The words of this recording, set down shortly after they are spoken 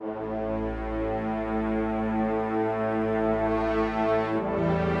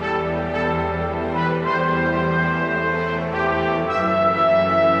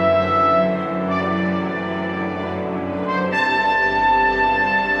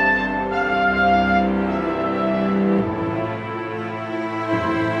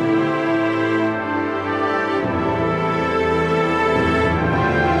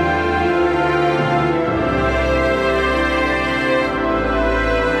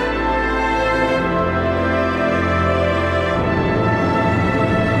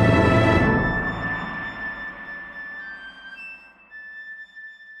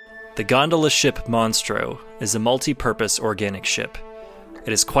The gondola ship Monstro is a multi-purpose organic ship.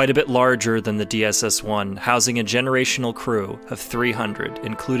 It is quite a bit larger than the DSS-1, housing a generational crew of 300,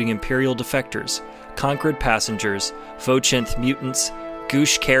 including Imperial defectors, Conquered passengers, Vochinth mutants,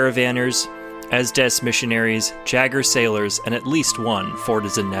 Goosh caravanners, Esdes missionaries, Jagger sailors, and at least one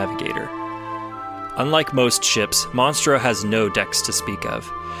Fortisan navigator. Unlike most ships, Monstro has no decks to speak of.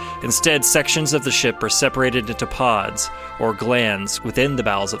 Instead, sections of the ship are separated into pods, or glands, within the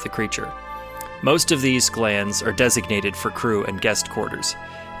bowels of the creature. Most of these glands are designated for crew and guest quarters.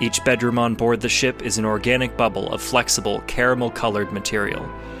 Each bedroom on board the ship is an organic bubble of flexible, caramel-colored material.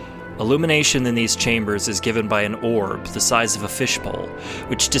 Illumination in these chambers is given by an orb the size of a fishbowl,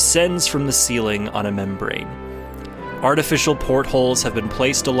 which descends from the ceiling on a membrane. Artificial portholes have been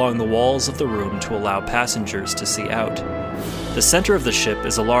placed along the walls of the room to allow passengers to see out. The center of the ship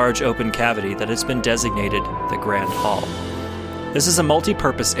is a large open cavity that has been designated the Grand Hall. This is a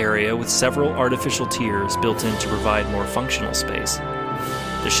multi-purpose area with several artificial tiers built in to provide more functional space.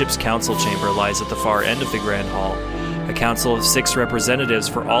 The ship's council chamber lies at the far end of the Grand Hall, a council of 6 representatives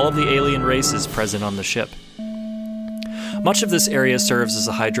for all of the alien races present on the ship. Much of this area serves as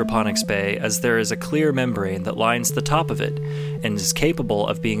a hydroponics bay, as there is a clear membrane that lines the top of it and is capable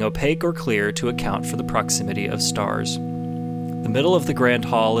of being opaque or clear to account for the proximity of stars. The middle of the Grand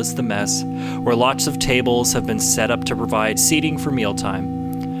Hall is the mess, where lots of tables have been set up to provide seating for mealtime.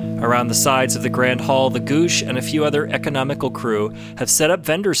 Around the sides of the Grand Hall, the Goosh and a few other economical crew have set up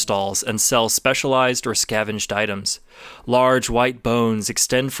vendor stalls and sell specialized or scavenged items. Large white bones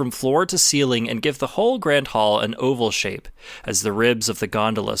extend from floor to ceiling and give the whole Grand Hall an oval shape, as the ribs of the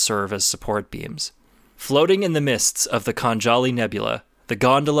gondola serve as support beams. Floating in the mists of the Kanjhalli Nebula, the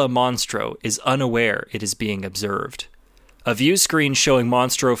gondola Monstro is unaware it is being observed. A view screen showing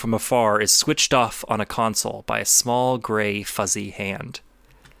Monstro from afar is switched off on a console by a small, gray, fuzzy hand.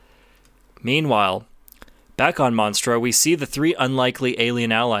 Meanwhile, back on Monstro, we see the 3 unlikely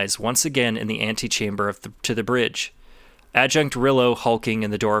alien allies once again in the antechamber to the bridge. Adjunct Rillo hulking in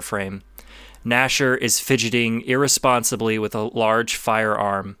the doorframe. Nasher is fidgeting irresponsibly with a large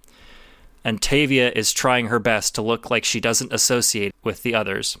firearm. And Tavia is trying her best to look like she doesn't associate with the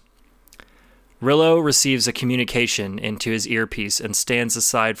others. Rillo receives a communication into his earpiece and stands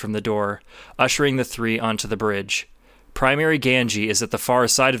aside from the door, ushering the 3 onto the bridge. Primary Ganji is at the far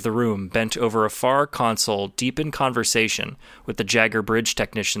side of the room, bent over a far console, deep in conversation with the Jagger bridge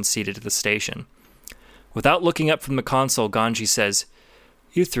technician seated at the station. Without looking up from the console, Ganji says,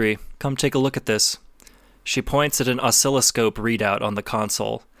 "You 3, come take a look at this." She points at an oscilloscope readout on the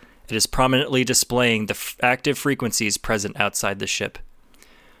console. It is prominently displaying the active frequencies present outside the ship.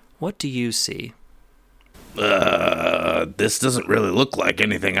 What do you see? This doesn't really look like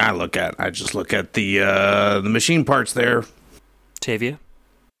anything I look at. I just look at the machine parts there. Tavia?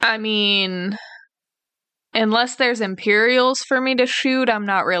 I mean, unless there's Imperials for me to shoot, I'm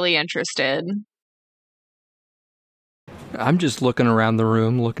not really interested. I'm just looking around the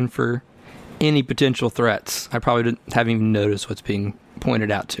room, looking for any potential threats. I probably haven't even noticed what's being pointed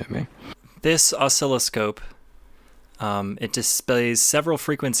out to me. This oscilloscope, it displays several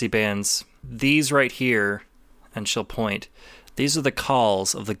frequency bands. These right here, and she'll point, these are the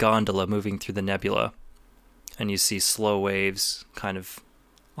calls of the gondola moving through the nebula. And you see slow waves kind of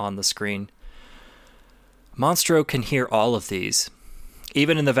on the screen. Monstro can hear all of these,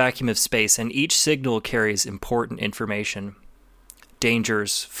 even in the vacuum of space, and each signal carries important information.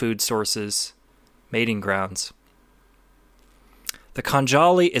 Dangers, food sources, mating grounds. The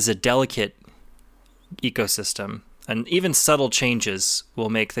Kanjhalli is a delicate ecosystem, and even subtle changes will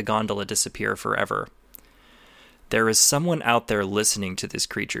make the gondola disappear forever. There is someone out there listening to these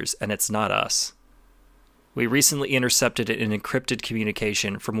creatures, and it's not us. We recently intercepted an encrypted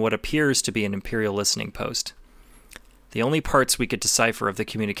communication from what appears to be an Imperial listening post. The only parts we could decipher of the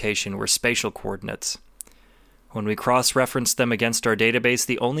communication were spatial coordinates. When we cross-referenced them against our database,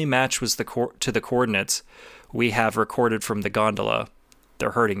 the only match was to the coordinates we have recorded from the gondola,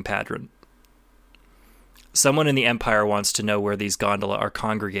 their herding pattern. Someone in the Empire wants to know where these gondola are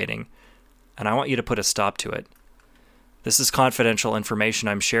congregating, and I want you to put a stop to it. This is confidential information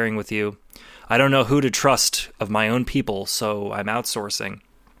I'm sharing with you. I don't know who to trust of my own people, so I'm outsourcing.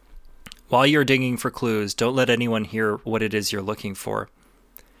 While you're digging for clues, don't let anyone hear what it is you're looking for.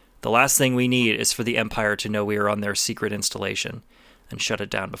 The last thing we need is for the Empire to know we are on their secret installation, and shut it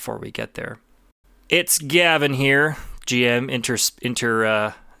down before we get there. It's Gavin here, GM,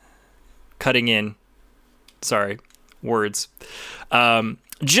 cutting in. Sorry. words.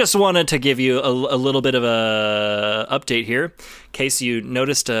 Just wanted to give you a little bit of a update here, in case you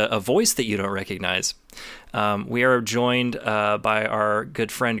noticed a voice that you don't recognize. We are joined by our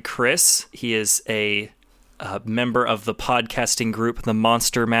good friend Chris. He is a member of the podcasting group, the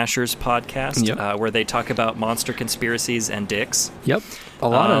Monster Mashers podcast, Yep. where they talk about monster conspiracies and dicks. Yep. A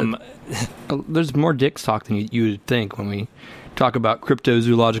lot of there's more dicks talk than you would think when we talk about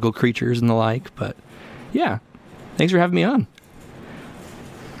cryptozoological creatures and the like. But yeah, thanks for having me on.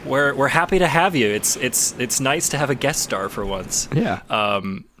 We're happy to have you. It's nice to have a guest star for once. Yeah.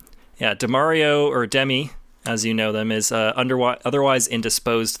 Demario, or Demi, as you know them, is otherwise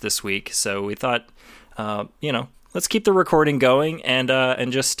indisposed this week. So we thought, let's keep the recording going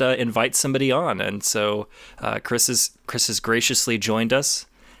and just invite somebody on. And so Chris has graciously joined us,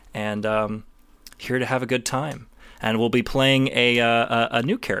 and here to have a good time. And we'll be playing a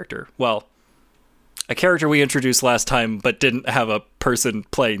new character. Well, a character we introduced last time, but didn't have a person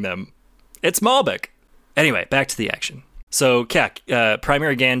playing them. It's Malbec. Anyway, back to the action. So, Kak,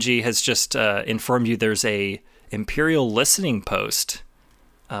 Primary Ganji has just informed you there's a Imperial listening post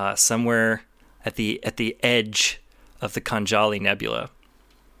somewhere at the edge of the Kanjhalli Nebula,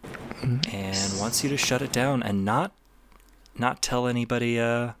 and wants you to shut it down and not tell anybody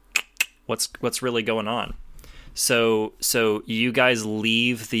what's really going on. So you guys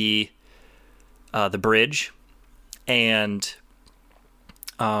leave the bridge, and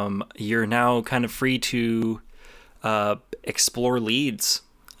you're now kind of free to explore leads.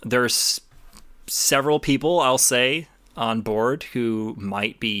 There's several people, I'll say, on board who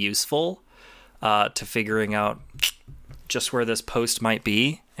might be useful to figuring out just where this post might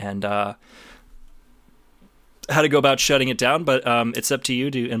be and how to go about shutting it down. But it's up to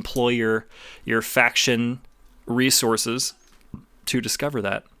you to employ your faction resources to discover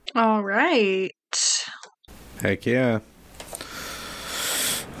that. All right. Heck yeah.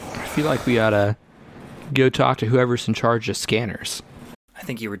 I feel like we ought to go talk to whoever's in charge of scanners. I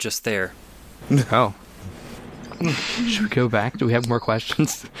think you were just there. Oh. Should we go back? Do we have more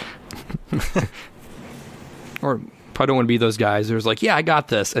questions? Or probably don't want to be those guys who's like, yeah, I got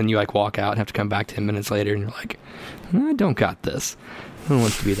this. And you like walk out and have to come back 10 minutes later and you're like, I don't got this. Who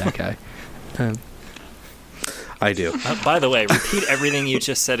wants to be that guy? I do. By the way, repeat everything you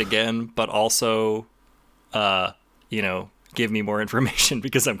just said again, but also, give me more information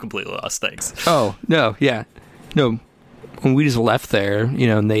because I'm completely lost. Thanks. Oh, no, yeah. No, when we just left there,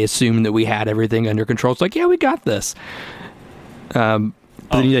 and they assumed that we had everything under control. It's like, yeah, we got this. Then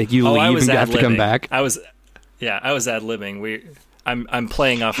you leave and you have to come back. I was ad-libbing. I'm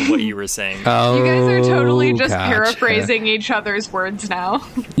playing off of what you were saying. Oh, You guys are totally just gotcha. paraphrasing each other's words now.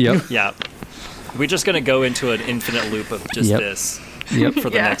 Yep. Yeah. We're just going to go into an infinite loop of just this for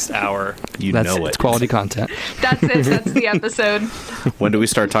the next hour. It's quality content. That's it. That's the episode. When do we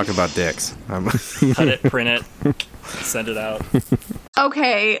start talking about dicks? Cut it, print it, send it out.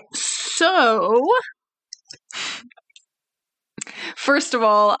 Okay, so first of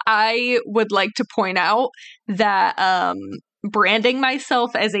all, I would like to point out that branding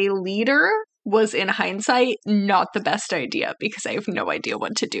myself as a leader was, in hindsight, not the best idea because I have no idea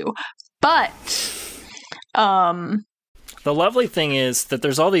what to do. But the lovely thing is that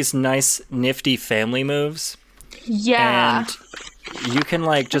there's all these nice, nifty family moves. Yeah. And you can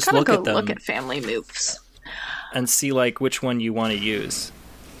just look at them. Look at family moves. And see which one you want to use.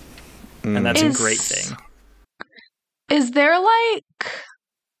 And that's a great thing. Is there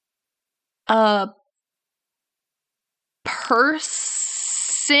a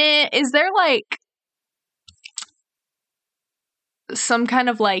person? Is there some kind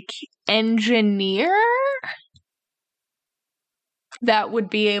of engineer that would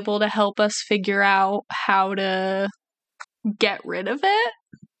be able to help us figure out how to get rid of it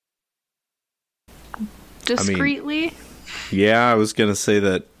discreetly? Yeah, I was gonna say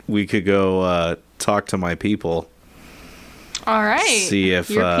that we could go talk to my people. All right, see if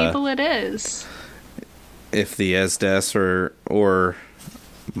your people it is. If the Esdes or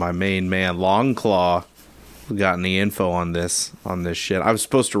my main man Longclaw got any info on this shit. I was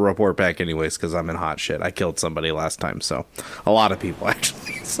supposed to report back anyways because I'm in hot shit. I killed somebody last time, so a lot of people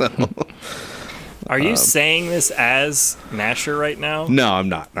actually. So, are you saying this as Masher right now? No, I'm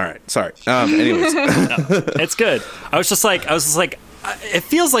not. All right, sorry. Anyways, no, it's good. I was just like, it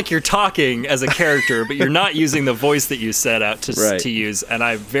feels like you're talking as a character, but you're not using the voice that you set out to use, and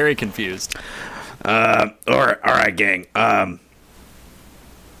I'm very confused. All right, gang.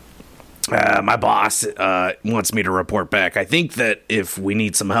 My boss wants me to report back. I think that if we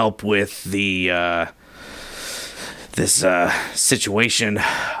need some help with the this situation,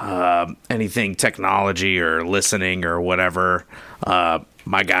 anything technology or listening or whatever.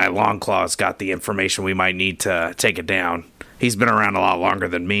 My guy Longclaw's got the information we might need to take it down. He's been around a lot longer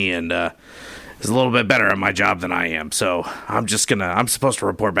than me and is a little bit better at my job than I am. So I'm supposed to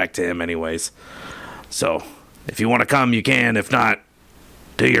report back to him anyways. So if you want to come, you can. If not,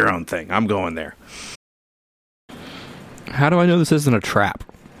 do your own thing. I'm going there. How do I know this isn't a trap?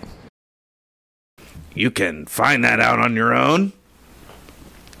 You can find that out on your own,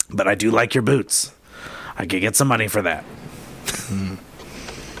 but I do like your boots. I could get some money for that.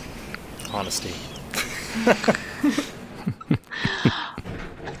 Honesty.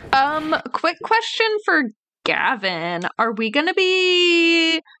 Quick question for Gavin. Are we going to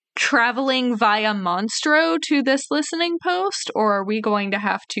be traveling via Monstro to this listening post, or are we going to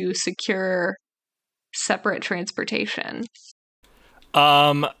have to secure separate transportation?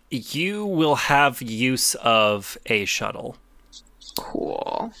 You will have use of a shuttle.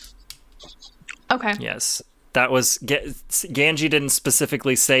 Cool. Okay. Yes. That was... Ganji didn't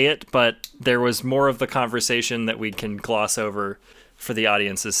specifically say it, but there was more of the conversation that we can gloss over for the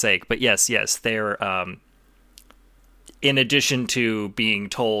audience's sake. But yes, they're... in addition to being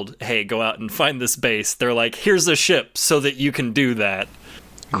told, hey, go out and find this base, they're like, here's a ship so that you can do that.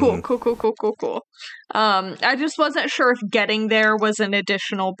 Cool. I just wasn't sure if getting there was an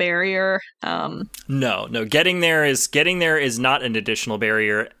additional barrier. No, getting there is not an additional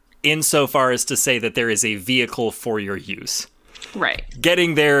barrier insofar as to say that there is a vehicle for your use. Right.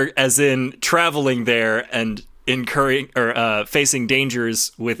 Getting there as in traveling there and incurring or facing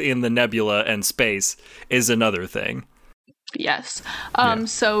dangers within the nebula and space is another thing. Yes.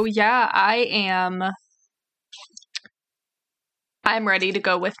 So yeah, I'm ready to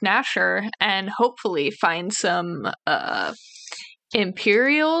go with Nasher and hopefully find some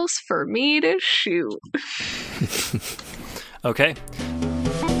Imperials for me to shoot. Okay.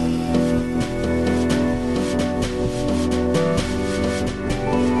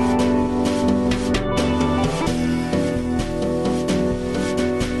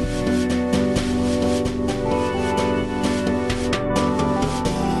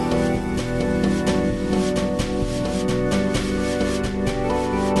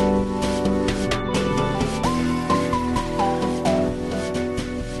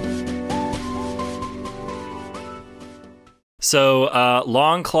 So,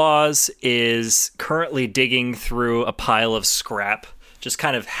 Longclaws is currently digging through a pile of scrap, just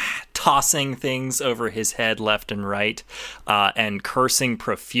kind of tossing things over his head left and right, and cursing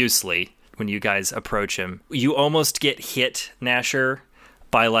profusely when you guys approach him. You almost get hit, Nasher,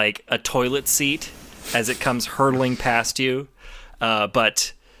 by like a toilet seat as it comes hurtling past you,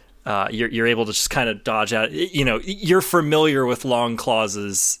 but you're able to just kind of dodge out. You know, you're familiar with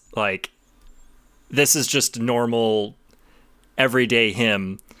Longclaws' like, this is just normal... everyday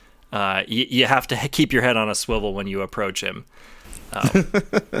him. You have to keep your head on a swivel when you approach him.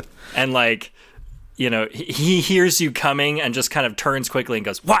 And like, you know, he hears you coming and just kind of turns quickly and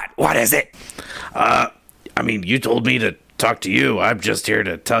goes, What is it? I mean, you told me to talk to you. I'm just here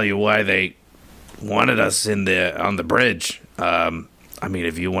to tell you why they wanted us on the bridge. I mean,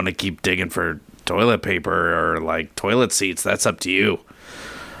 if you want to keep digging for toilet paper or like toilet seats, that's up to you.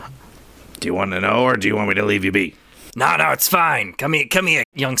 Do you want to know, or do you want me to leave you be? No, it's fine. Come here,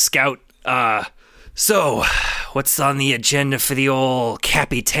 young scout. So, what's on the agenda for the old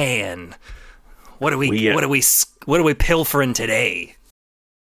Capitan? What are we pilfering today?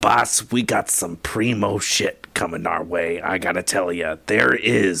 Boss, we got some primo shit coming our way. I gotta tell you, there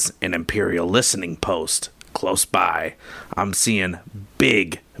is an Imperial listening post close by. I'm seeing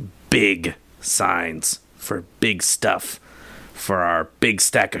big signs for big stuff for our big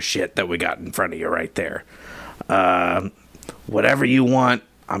stack of shit that we got in front of you right there. Whatever you want,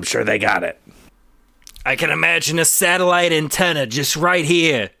 I'm sure they got it. I can imagine a satellite antenna just right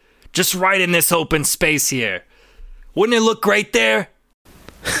here. Just right in this open space here. Wouldn't it look great there?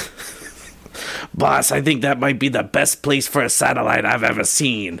 Boss, I think that might be the best place for a satellite I've ever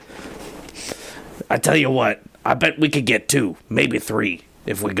seen. I tell you what, I bet we could get 2, maybe 3,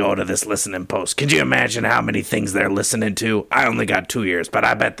 if we go to this listening post. Could you imagine how many things they're listening to? I only got 2 ears, but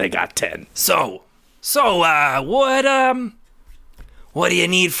I bet they got 10. So, what do you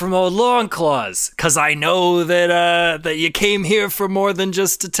need from old Longclaws? 'Cause I know that you came here for more than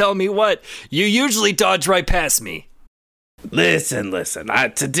just to tell me what. You usually dodge right past me. Listen.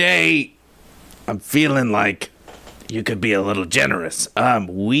 Today, I'm feeling like you could be a little generous.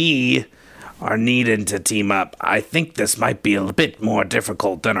 We are needing to team up. I think this might be a bit more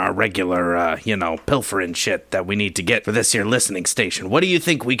difficult than our regular, pilfering shit that we need to get for this here listening station. What do you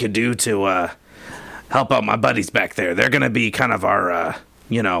think we could do to, help out my buddies back there. They're going to be kind of our,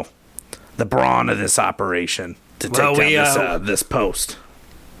 the brawn of this operation to take down this post.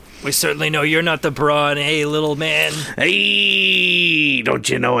 We certainly know you're not the brawn, hey, little man. Hey, don't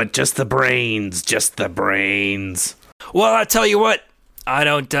you know it? Just the brains. Well, I tell you what, I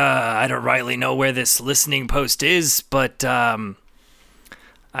don't rightly know where this listening post is, but I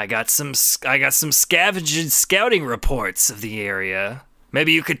got some scavenging scouting reports of the area.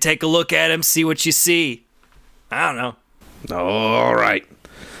 Maybe you could take a look at them, see what you see. I don't know. All right,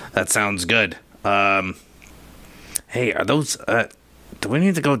 that sounds good. Hey, are those? Do we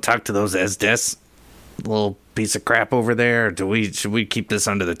need to go talk to those Esdes? Little piece of crap over there? Or should we keep this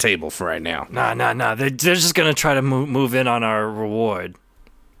under the table for right now? Nah. They're just gonna try to move in on our reward.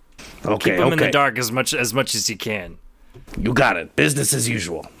 Okay, keep them in the dark as much as you can. You got it. Business as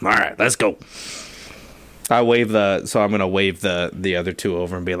usual. All right, let's go. I'm gonna wave the other two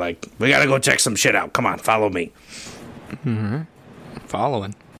over and be like, we gotta go check some shit out. Come on, follow me. Mm-hmm.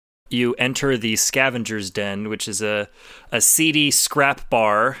 Following. You enter the scavenger's den, which is a seedy scrap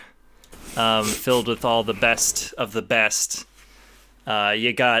bar filled with all the best of the best.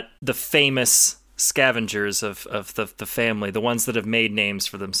 You got the famous scavengers of the family, the ones that have made names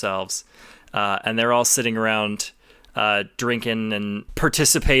for themselves. And they're all sitting around drinking and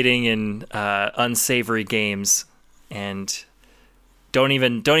participating in unsavory games and don't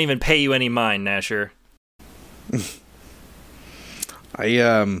even pay you any mind, Nasher.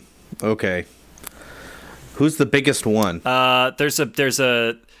 Okay. Who's the biggest one? There's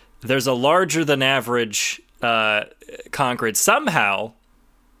a larger than average Concord somehow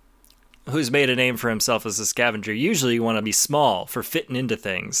who's made a name for himself as a scavenger. Usually you want to be small for fitting into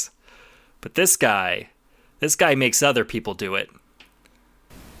things. But this guy makes other people do it.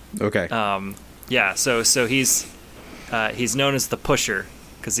 Okay. Yeah, so he's known as the pusher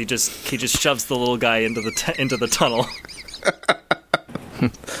because he just shoves the little guy into the tunnel.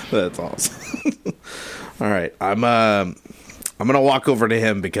 That's awesome. All right, I'm gonna walk over to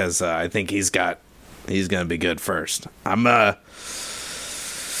him because I think he's gonna be good first. I'm gonna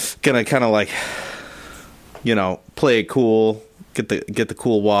kind of like, play it cool, get the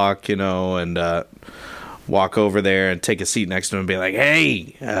cool walk, and walk over there and take a seat next to him and be like,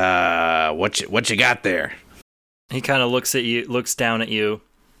 hey, what you got there? He kind of looks down at you,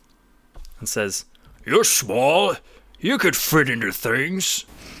 and says, "You're small. You could fit into things.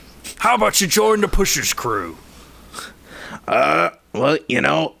 How about you join the Pushers crew?" Well,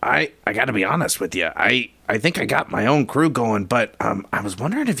 I gotta be honest with you. I think I got my own crew going, but I was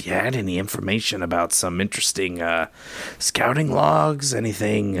wondering if you had any information about some interesting scouting logs,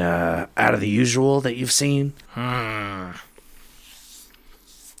 anything out of the usual that you've seen? I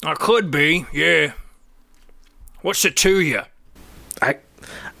could be, yeah. What's it to you? I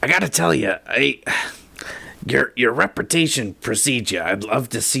gotta tell you, Your reputation precedes you. I'd love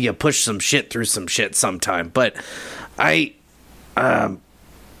to see you push some shit through some shit sometime, but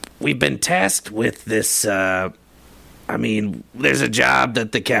we've been tasked with this, there's a job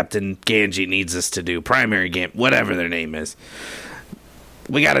that the Captain Ganji needs us to do, primary game, whatever their name is.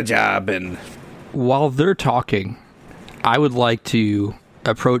 We got a job, and while they're talking, I would like to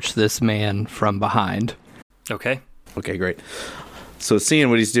approach this man from behind. Okay, great. So seeing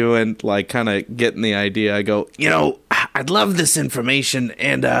what he's doing, like kind of getting the idea, I go, I'd love this information,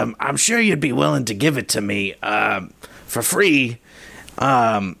 and I'm sure you'd be willing to give it to me for free.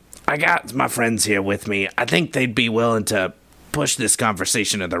 I got my friends here with me. I think they'd be willing to push this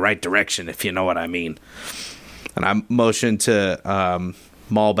conversation in the right direction, if you know what I mean. And I motion to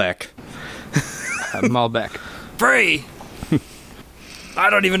Malbec. Malbec. Free? I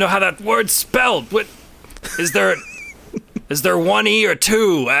don't even know how that word's spelled. What is there? Is there one E or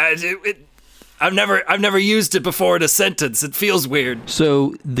two? I've never used it before in a sentence. It feels weird.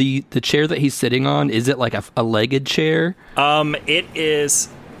 So the chair that he's sitting on, is it like a legged chair? It is.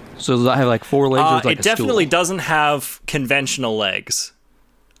 So does that have like four legs? Or is it like it definitely doesn't have conventional legs.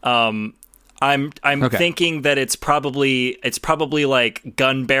 I'm thinking that it's probably like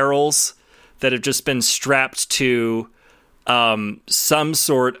gun barrels that have just been strapped to some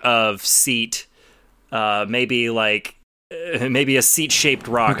sort of seat, maybe a seat-shaped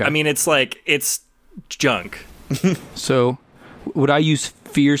rock. Okay. I mean, it's junk. So, would I use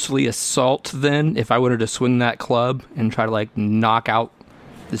fiercely assault then if I wanted to swing that club and try to knock out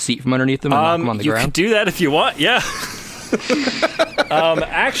the seat from underneath them and knock them on the ground? You could do that if you want. Yeah.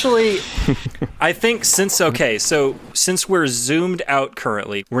 Actually, I think since we're zoomed out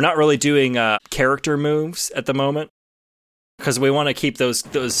currently, we're not really doing character moves at the moment because we want to keep those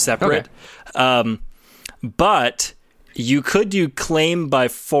separate. Okay. But you could do claim by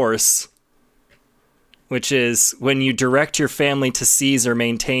force which is when you direct your family to seize or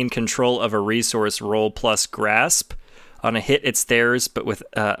maintain control of a resource, roll plus grasp. On a hit, it's theirs, but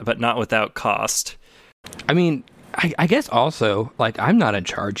not without cost. I mean, I guess also, like, I'm not in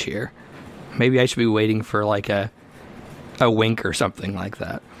charge here. Maybe I should be waiting for, like, a wink or something like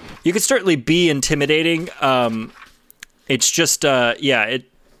that. You could certainly be intimidating. It's just, I'm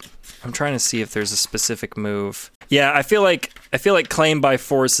trying to see if there's a specific move. Yeah, I feel like claim by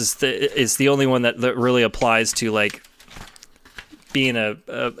force is the only one that really applies to, like, being a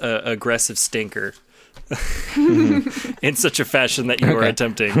aggressive stinker. In such a fashion that you are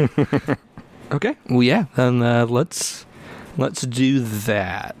attempting. Okay. Well, yeah. Then let's do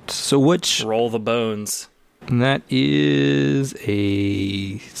that. So which roll the bones? And that is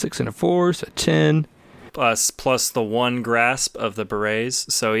a 6 and a 4, so 10. Plus the 1 grasp of the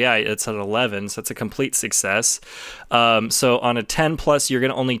berets. So yeah, it's an 11. So it's a complete success. So on a 10 plus, you're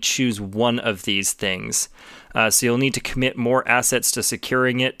going to only choose one of these things. So you'll need to commit more assets to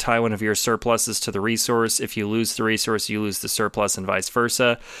securing it, tie one of your surpluses to the resource. If you lose the resource, you lose the surplus and vice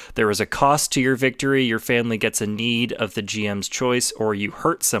versa. There is a cost to your victory. Your family gets a need of the GM's choice, or you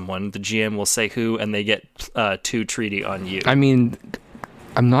hurt someone. The GM will say who, and they get 2 treaty on you. I mean,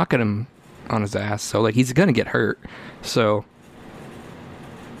 I'm knocking him on his ass, so like he's going to get hurt. So,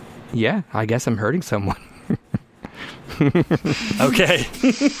 yeah, I guess I'm hurting someone. Okay.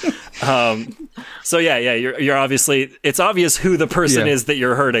 So yeah, you're obviously, it's obvious who the person is that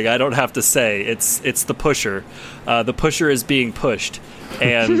you're hurting. I don't have to say. It's the pusher. The pusher is being pushed,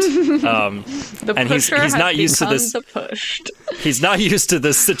 and he's not used to this. He's not used to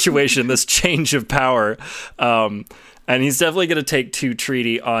this situation, this change of power, and he's definitely going to take 2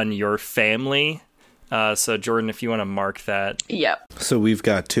 treaty on your family. So Jordan, if you want to mark that. Yep. So we've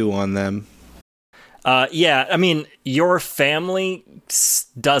got 2 on them. Yeah, I mean, your family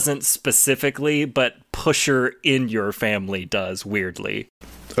doesn't specifically, but pusher in your family does, weirdly.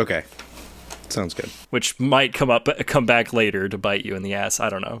 Okay. Sounds good. Which might come back later to bite you in the ass. I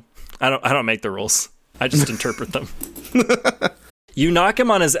don't know. I don't make the rules. I just interpret them. You knock him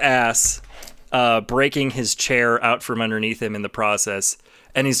on his ass, breaking his chair out from underneath him in the process,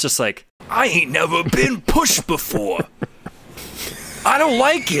 and he's just like, I ain't never been pushed before. I don't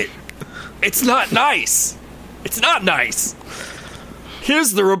like it. It's not nice. It's not nice.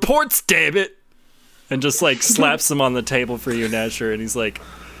 Here's the reports, damn it. And just like slaps them on the table for you, Nasher, and he's like,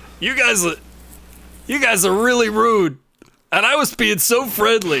 You guys are really rude. And I was being so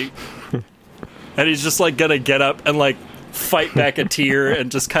friendly. And he's just like gonna get up and like fight back a tear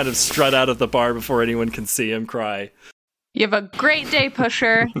and just kind of strut out of the bar before anyone can see him cry. You have a great day,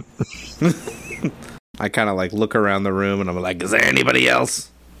 pusher. I kind of like look around the room and I'm like, is there anybody else?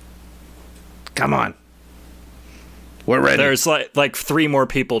 Come on, we're ready. There's like 3 more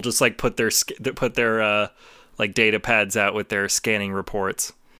people just like put their like data pads out with their scanning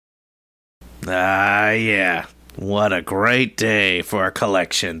reports. Yeah. What a great day for a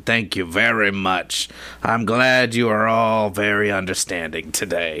collection. Thank you very much. I'm glad you are all very understanding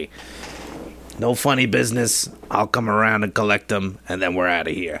today. No funny business. I'll come around and collect them, and then we're out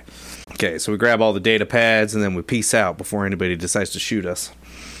of here. Okay, so we grab all the data pads, and then we peace out before anybody decides to shoot us.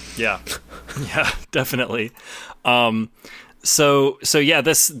 Yeah, definitely. So yeah,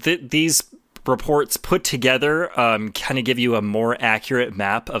 these reports put together kind of give you a more accurate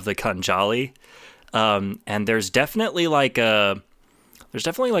map of the Kanjhalli, and there's definitely like a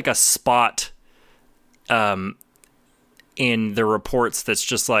spot in the reports that's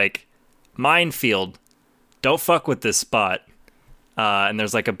just like minefield. Don't fuck with this spot. And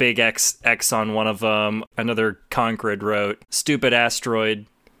there's like a big X on one of them. Another Concord wrote, "Stupid asteroid.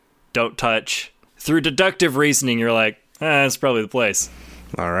 Don't touch." Through deductive reasoning, you're like, that's probably the place.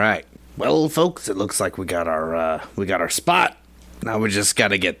 All right. Well, folks, it looks like we got our spot. Now we just got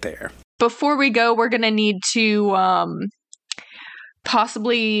to get there. Before we go, we're going to need to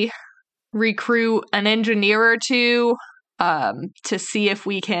possibly recruit an engineer or 2 to see if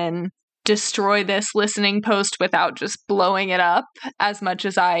we can destroy this listening post without just blowing it up, as much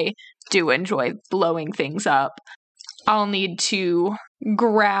as I do enjoy blowing things up. I'll need to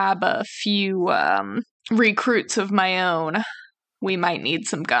grab a few recruits of my own. We might need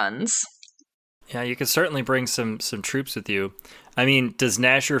some guns. Yeah, you could certainly bring some troops with you. I mean, does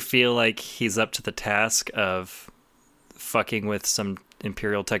Nasher feel like he's up to the task of fucking with some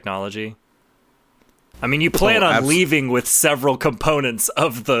Imperial technology? I mean, you plan on leaving with several components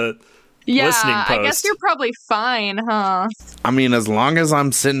of the listening post. I guess you're probably fine, huh? I mean, as long as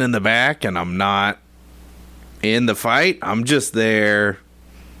I'm sitting in the back and I'm not in the fight, I'm just there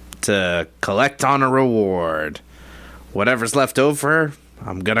to collect on a reward. Whatever's left over,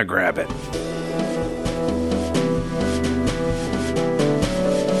 I'm gonna grab it.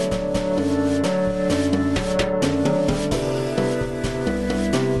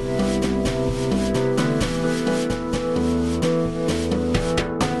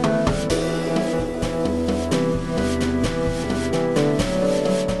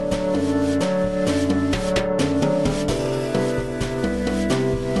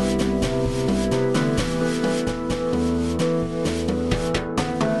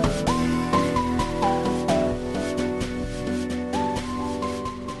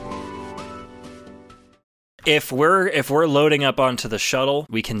 If we're loading up onto the shuttle,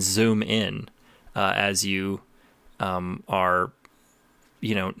 we can zoom in as you are,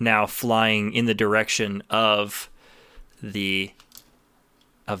 now flying in the direction of this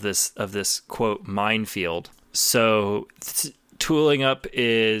quote minefield. So tooling up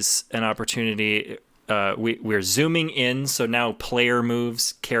is an opportunity. We're zooming in, so now player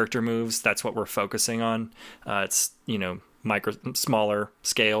moves, character moves. That's what we're focusing on. It's smaller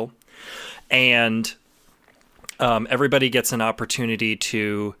scale, and everybody gets an opportunity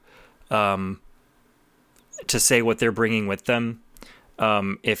to say what they're bringing with them.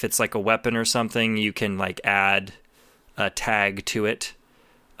 If it's like a weapon or something, you can like add a tag to it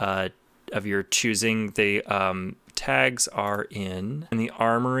of your choosing. The tags are in the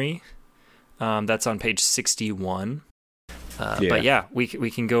armory. That's on page 61. But yeah, we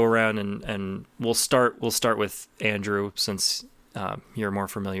can go around and we'll start with Andrew since you're more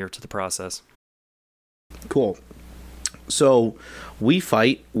familiar to the process. Cool. So we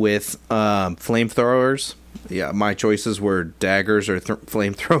fight with flamethrowers. Yeah, my choices were daggers or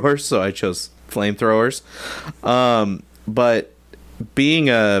flamethrowers, so I chose flamethrowers. But being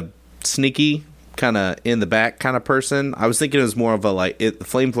a sneaky kind of in the back kind of person, I was thinking it was more of a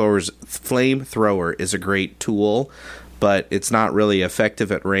flamethrower is a great tool, but it's not really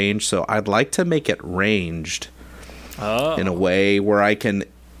effective at range. So I'd like to make it ranged in a way where I can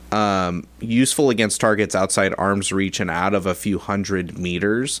useful against targets outside arm's reach and out of a few 100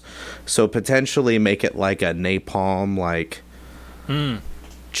 meters. So potentially make it like a napalm, like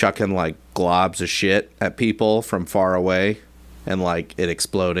chucking like globs of shit at people from far away and like it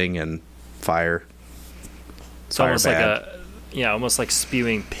exploding and fire. It's almost bad. Almost like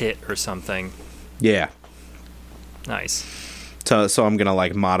spewing pit or something. Yeah. Nice. So I'm gonna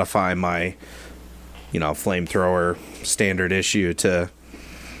like modify my, flamethrower standard issue to,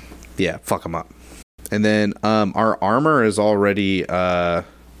 fuck them up. And then our armor is already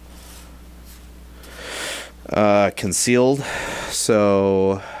concealed.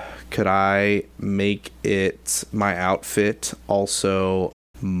 So could I make it my outfit also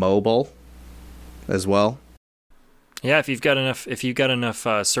mobile as well? Yeah, if you've got enough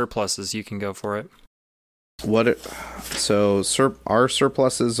surpluses, you can go for it. Our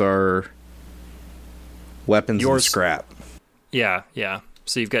surpluses are weapons and scrap. Yeah.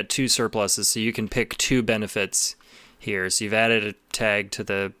 So you've got 2 surpluses, so you can pick 2 benefits here. So you've added a tag to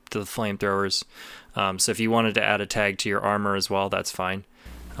the flamethrowers. So if you wanted to add a tag to your armor as well, that's fine.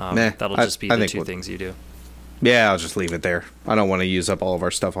 That'll just be the 2 things you do. Yeah, I'll just leave it there. I don't want to use up all of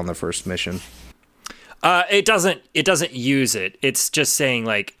our stuff on the first mission. It doesn't use it. It's just saying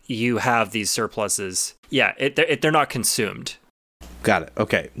like you have these surpluses. Yeah, they're not consumed. Got it.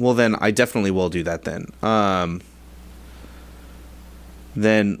 Okay. Well, then I definitely will do that then.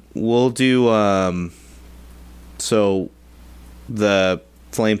 Then we'll do so the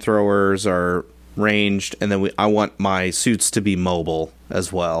flamethrowers are ranged, and then I want my suits to be mobile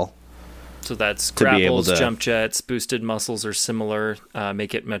as well. So that's grapples, jump jets, boosted muscles are similar.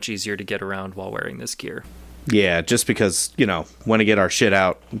 Make it much easier to get around while wearing this gear. Yeah, just because, want to get our shit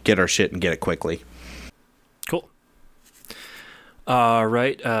out, get our shit and get it quickly. Cool. All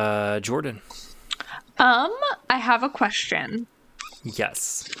right, Jordan. I have a question.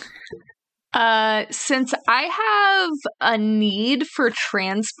 Yes. Since I have a need for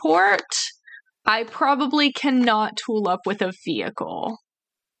transport, I probably cannot tool up with a vehicle.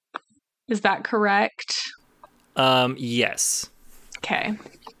 Is that correct? Yes. Okay.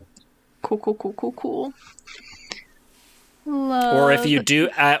 Cool. Or if you do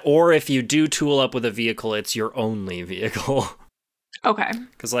tool up with a vehicle, it's your only vehicle. Okay.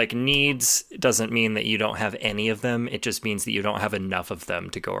 Because needs doesn't mean that you don't have any of them. It just means that you don't have enough of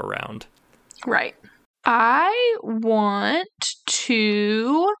them to go around. Right. I want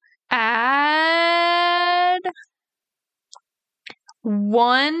to add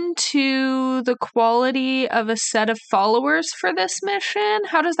 1 to the quality of a set of followers for this mission.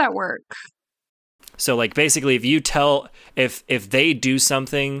 How does that work? So basically if they do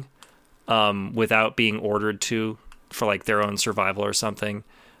something without being ordered to for their own survival or something,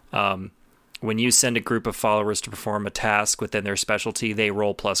 when you send a group of followers to perform a task within their specialty, they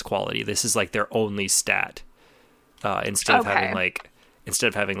roll plus quality. This is their only stat. Instead of having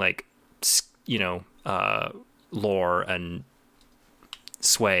lore and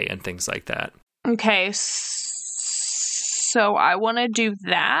sway and things like that. Okay, so I want to do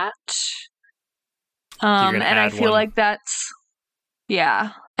that. And I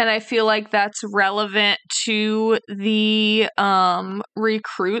feel like that's relevant to the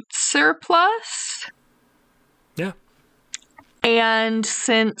recruit surplus. Yeah. And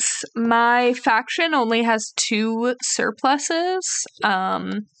since my faction only has 2 surpluses,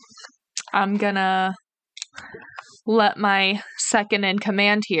 I'm gonna let my second in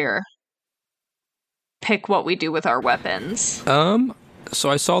command here pick what we do with our weapons. So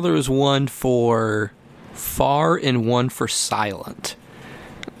I saw there was one for far and one for silent.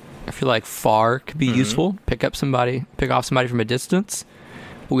 I feel like far could be useful. Pick off somebody from a distance.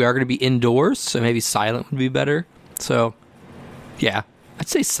 We are going to be indoors, so maybe silent would be better. So, yeah, I'd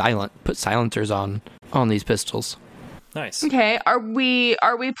say silent. Put silencers on these pistols. Nice. Okay, are we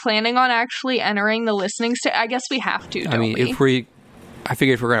planning on actually entering the listening station? I guess we have to, don't we? I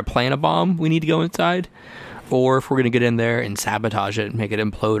figure if we're going to plant a bomb, we need to go inside. Or if we're going to get in there and sabotage it and make it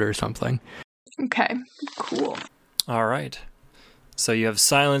implode or something. Okay, cool. All right. So you have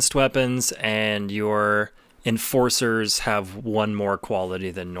silenced weapons, and your enforcers have one more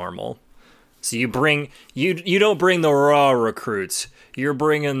quality than normal. So you don't bring the raw recruits. You're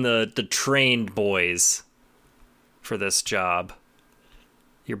bringing the trained boys for this job.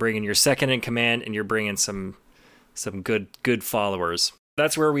 You're bringing your second in command, and you're bringing some good followers.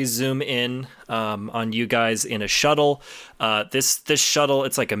 That's where we zoom in on you guys in a shuttle. This shuttle,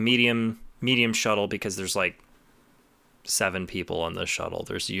 it's like a medium shuttle because there's like 7 people on the shuttle.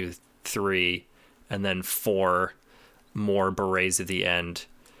 There's you 3, and then 4 more berets at the end.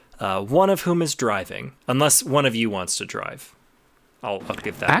 One of whom is driving, unless one of you wants to drive. I'll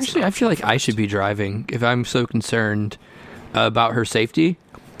give that. Actually, I feel like I should be driving if I'm so concerned about her safety.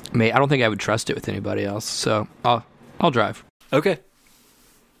 I don't think I would trust it with anybody else, so I'll drive. Okay.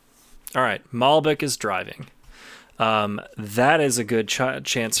 All right, Malbec is driving. That is a good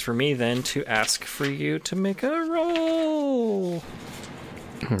chance for me then to ask for you to make a roll.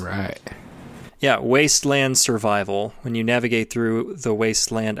 All right. Yeah, wasteland survival. When you navigate through the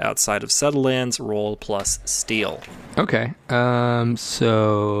wasteland outside of settled lands, roll plus steel. Okay.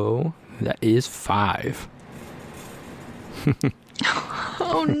 So that is 5.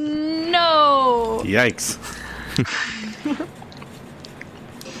 Oh no! Yikes.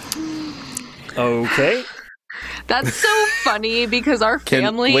 Okay. That's so funny because our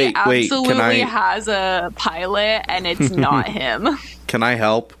family absolutely has a pilot and it's not him. Can I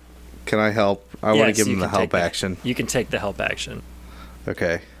help? I want to give him the help action. You can take the help action.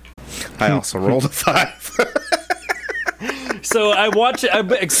 Okay. I also rolled a 5. So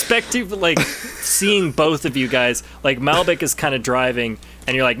I'm expecting, like, seeing both of you guys, like, Malbec is kind of driving,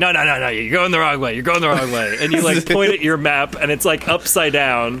 and you're like, no, you're going the wrong way, and you, like, point at your map, and it's, like, upside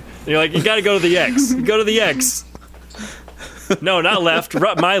down, and you're like, you gotta go to the X, No, not left,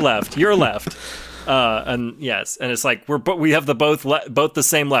 my left, your left. And yes, and it's like we have the both the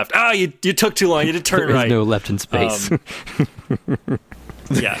same left. You took too long. You did turn right. There's no left in space.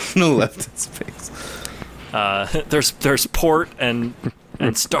 Yeah, no left in space. There's port and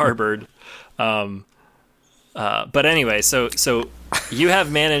starboard. But anyway, so you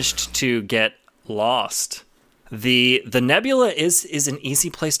have managed to get lost. The nebula is an easy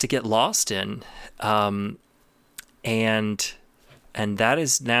place to get lost in, and that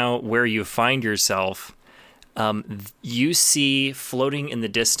is now where you find yourself. You see floating in the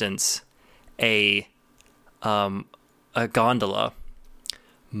distance a gondola,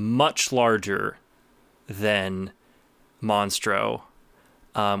 much larger than Monstro,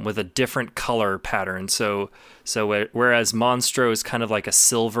 with a different color pattern. So whereas Monstro is kind of like a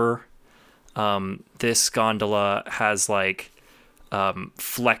silver, this gondola has like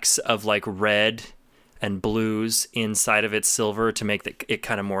flecks of like red and blues inside of its silver to make it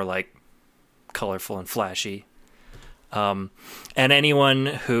kind of more like colorful and flashy. And anyone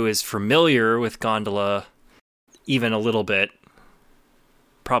who is familiar with gondola, even a little bit,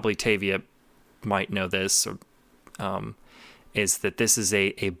 probably Tavia might know this, is that this is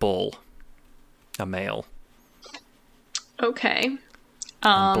a bull, a male. Okay.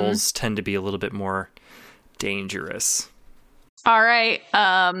 And bulls tend to be a little bit more dangerous. All right.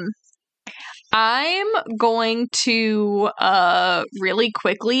 I'm going to really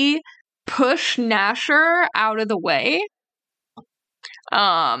quickly push Nasher out of the way.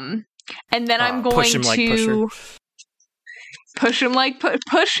 And then I'm going push him like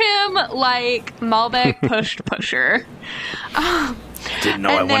like Malbec pushed Pusher. Didn't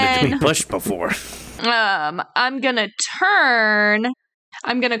know I wanted to be pushed before. I'm gonna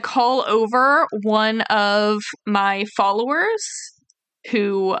call over one of my followers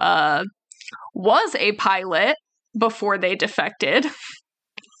who was a pilot before they defected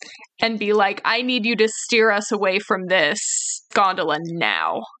and be like, I need you to steer us away from this gondola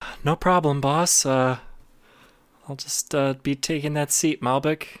now. No problem, boss. I'll just be taking that seat,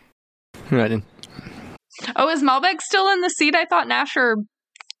 Malbec. Right. Oh, is Malbec still in the seat? I thought Nasher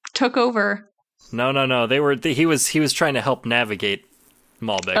took over. No. He was trying to help navigate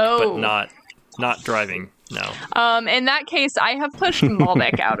Malbec, but not driving. No. In that case, I have pushed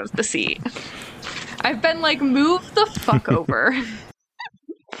Malbec out of the seat. I've been like, move the fuck over.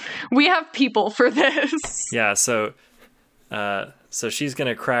 We have people for this. Yeah, so she's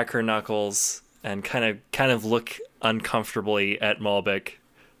gonna crack her knuckles and kind of look uncomfortably at Malbec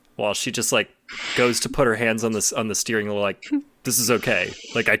while she just like goes to put her hands on the steering wheel, like, this is okay.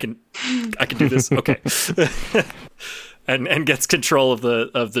 Like I can do this. Okay. and gets control of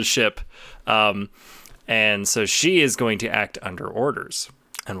the ship. And so she is going to act under orders,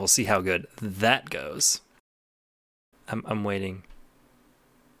 and we'll see how good that goes. I'm waiting.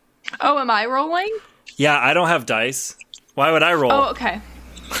 Oh, am I rolling? Yeah, I don't have dice. Why would I roll? Oh, okay.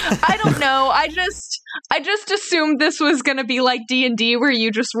 I don't know. I just assumed this was gonna be like D&D where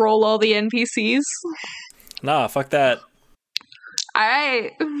you just roll all the NPCs. Nah, fuck that.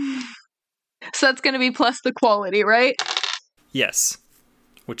 Alright. So that's gonna be plus the quality, right? Yes.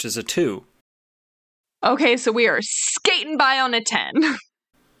 Which is a 2. Okay, so we are skating by on a 10.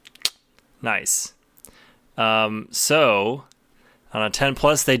 Nice. So on a 10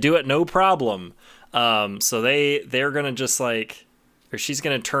 plus, they do it no problem. So they're gonna just like, or she's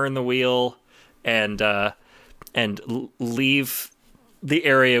gonna turn the wheel and leave the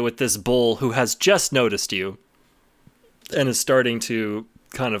area with this bull who has just noticed you and is starting to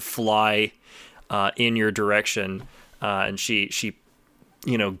kind of fly in your direction. And she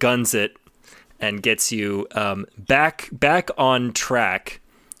guns it and gets you back on track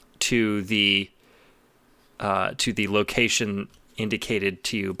to the location indicated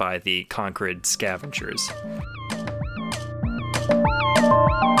to you by the Conquered scavengers.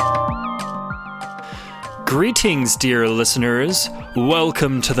 Greetings, dear listeners.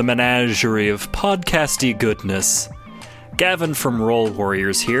 Welcome to the menagerie of podcasty goodness. Gavin from Roll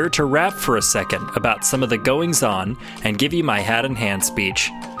Warriors here to rap for a second about some of the goings-on and give you my hat-in-hand speech.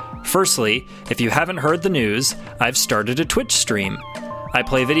 Firstly, if you haven't heard the news, I've started a Twitch stream. I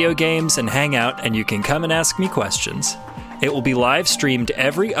play video games and hang out, and you can come and ask me questions. It will be live streamed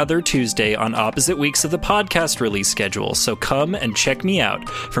every other Tuesday on opposite weeks of the podcast release schedule, so come and check me out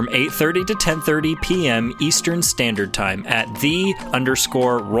from 8:30 to 10:30 p.m. Eastern Standard Time at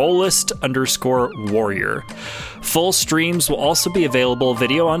 _rollist_warrior. Full streams will also be available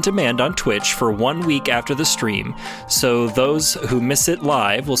video on demand on Twitch for 1 week after the stream, so those who miss it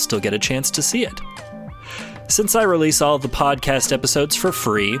live will still get a chance to see it. Since I release all of the podcast episodes for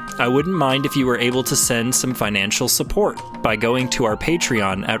free, I wouldn't mind if you were able to send some financial support by going to our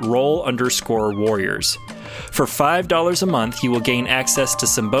Patreon at roll_warriors. For $5 a month, you will gain access to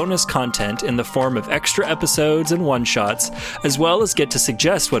some bonus content in the form of extra episodes and one-shots, as well as get to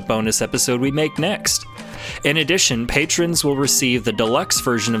suggest what bonus episode we make next. In addition, patrons will receive the deluxe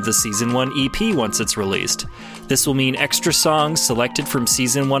version of the Season 1 EP once it's released. This will mean extra songs selected from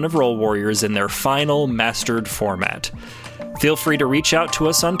Season 1 of Roll Warriors in their final mastered format. Feel free to reach out to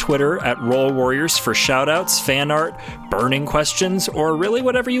us on Twitter at Roll Warriors for shoutouts, fan art, burning questions, or really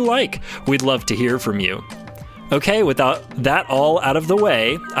whatever you like. We'd love to hear from you. Okay, without that all out of the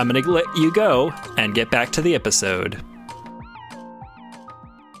way, I'm going to let you go and get back to the episode.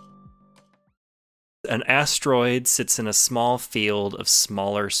 An asteroid sits in a small field of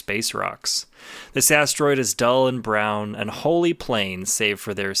smaller space rocks. This asteroid is dull and brown and wholly plain save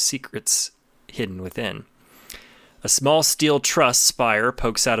for their secrets hidden within. A small steel truss spire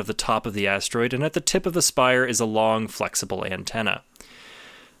pokes out of the top of the asteroid, and at the tip of the spire is a long, flexible antenna.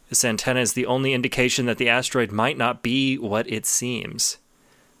 This antenna is the only indication that the asteroid might not be what it seems.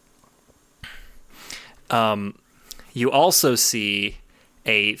 You also see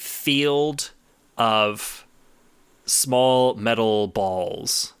a field of small metal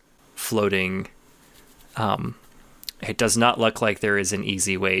balls floating. It does not look like there is an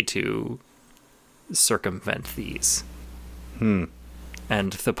easy way to circumvent these. And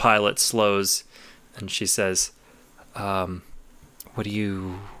the pilot slows, and she says, what do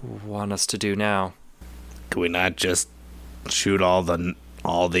you want us to do now? Can we not just shoot all the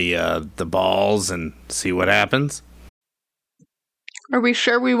balls and see what happens? Are we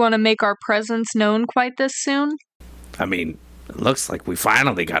sure we want to make our presence known quite this soon? I mean, it looks like we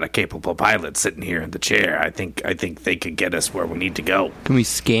finally got a capable pilot sitting here in the chair. I think they could get us where we need to go. Can we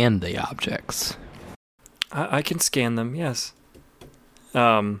scan the objects? I can scan them, yes.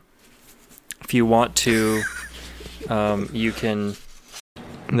 If you want to, you can...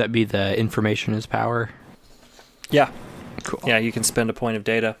 Would that be the information is power? Yeah. Cool. Yeah, you can spend a point of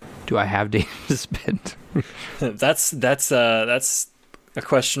data. Do I have data to spend? That's a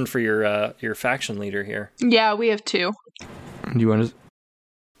question for your faction leader here. Yeah, we have 2. Do you want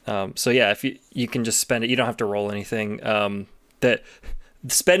to? So yeah, if you can just spend it, you don't have to roll anything. That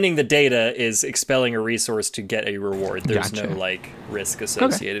spending the data is expelling a resource to get a reward. There's Gotcha. no like risk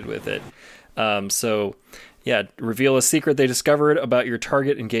associated with it. So yeah, reveal a secret they discovered about your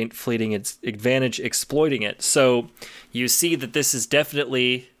target and gain fleeting advantage exploiting it. So you see that this is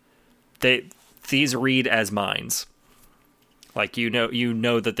definitely these read as mines. Like you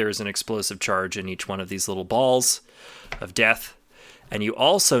know that there's an explosive charge in each one of these little balls of death, and you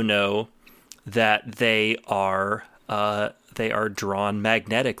also know that they are drawn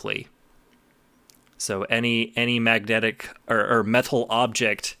magnetically. So any magnetic or metal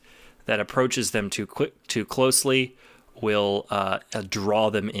object that approaches them too closely will draw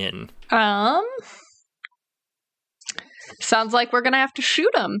them in. Sounds like we're gonna have to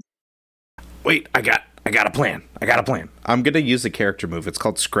shoot them. Wait, I got a plan. I'm going to use a character move. It's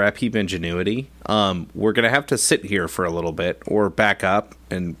called Scrap Heap Ingenuity. We're going to have to sit here for a little bit or back up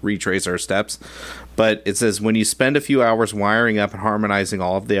and retrace our steps. But it says when you spend a few hours wiring up and harmonizing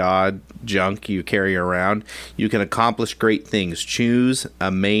all of the odd junk you carry around, you can accomplish great things. Choose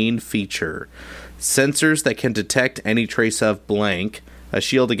a main feature. Sensors that can detect any trace of blank, a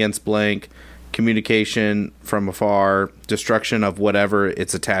shield against blank, communication from afar, destruction of whatever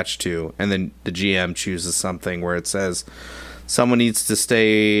it's attached to, and then the GM chooses something where it says someone needs to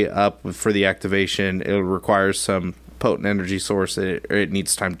stay up for the activation. It requires some potent energy source. It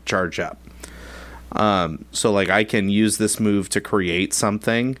needs time to charge up. So like I can use this move to create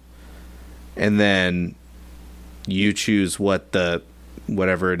something, and then you choose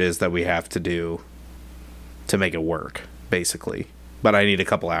whatever it is that we have to do to make it work, basically. But I need a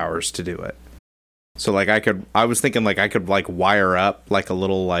couple hours to do it. So like I was thinking like I could like wire up like a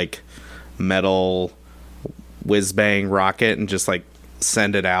little like metal whiz bang rocket and just like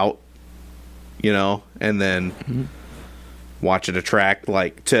send it out, you know, and then watch it attract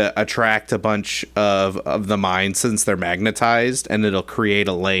a bunch of the mines since they're magnetized, and it'll create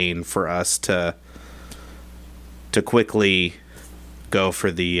a lane for us to quickly go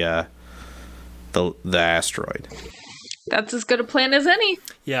for the asteroid. That's as good a plan as any.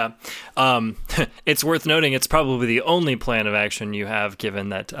 Yeah. It's worth noting it's probably the only plan of action you have, given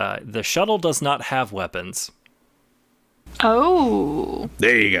that the shuttle does not have weapons. Oh.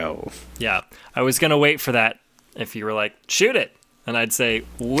 There you go. Yeah. I was going to wait for that if you were like, shoot it. And I'd say,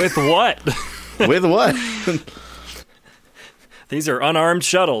 with what? With what? These are unarmed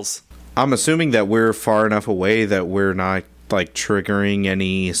shuttles. I'm assuming that we're far enough away that we're not like triggering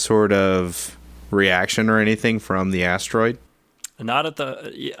any sort of reaction or anything from the asteroid. Not at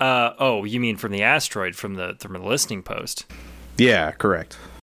the you mean from the asteroid, from the listening post? Yeah, correct.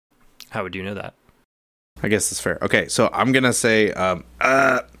 How would you know that? I guess that's fair. Okay, so I'm gonna say I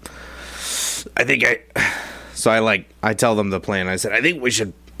tell them the plan. I said I think we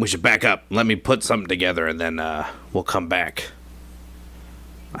should back up. Let me put something together, and then we'll come back.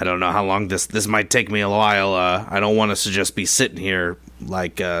 I don't know how long this might take me a while. I don't want us to just be sitting here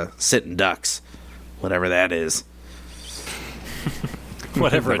like sitting ducks, whatever that is.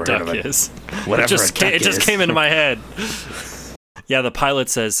 Whatever a duck is. Whatever it just came into my head. Yeah, the pilot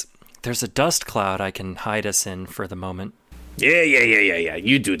says, there's a dust cloud I can hide us in for the moment. Yeah.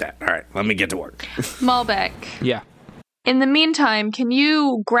 You do that. All right, let me get to work. Malbec. Yeah. In the meantime, can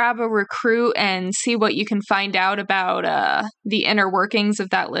you grab a recruit and see what you can find out about the inner workings of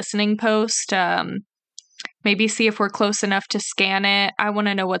that listening post? Maybe see if we're close enough to scan it. I want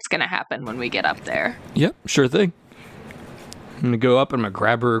to know what's going to happen when we get up there. Yep, sure thing. I'm going to go up and I'm going to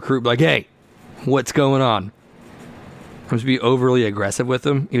grab a recruit, like, hey, what's going on? I'm just be overly aggressive with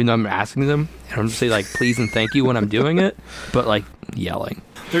them, even though I'm asking them. And I'm just say, like, please and thank you when I'm doing it, but, like, yelling.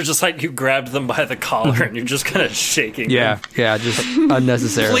 They're just like you grabbed them by the collar and you're just kind of shaking them. Yeah, just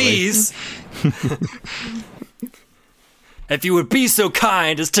unnecessarily. Please! If you would be so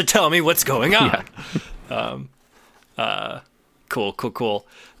kind as to tell me what's going on. Yeah. Cool.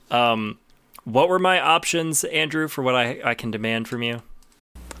 What were my options, Andrew, for what I can demand from you?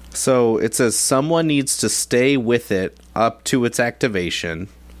 So it says someone needs to stay with it up to its activation,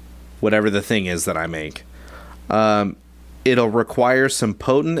 whatever the thing is that I make. It'll require some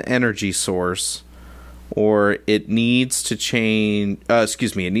potent energy source, or it needs to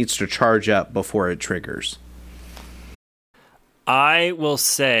it needs to charge up before it triggers. I will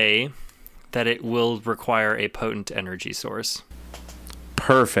say that it will require a potent energy source.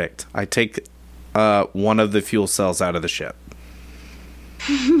 Perfect. I take one of the fuel cells out of the ship.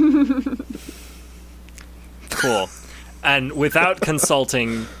 Cool. And without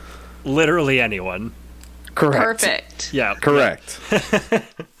consulting literally anyone, Correct. Perfect. Yeah. Correct.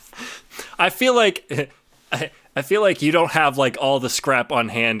 I feel like you don't have like all the scrap on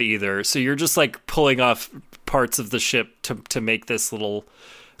hand either, so you're just like pulling off parts of the ship to make this little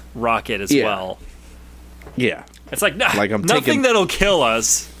rocket as well. Yeah. It's like, nah, Like I'm nothing taking- that'll kill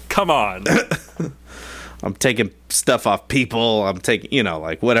us. Come on. I'm taking stuff off people. I'm taking,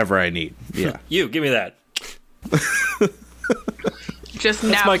 like whatever I need. Yeah. You, give me that. Just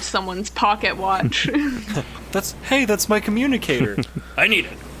nabbed someone's pocket watch. That's my communicator. I need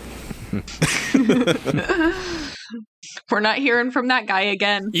it. We're not hearing from that guy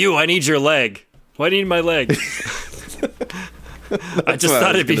again. I need your leg. Why do you need my leg? I just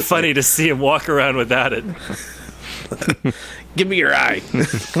thought it'd be funny to see him walk around without it. Give me your eye.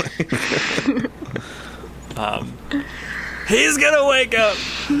 He's gonna wake up,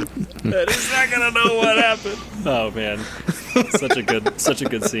 and he's not gonna know what happened. Oh man, such a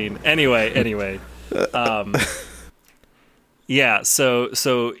good scene. Anyway, yeah.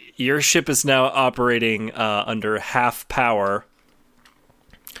 So your ship is now operating under half power,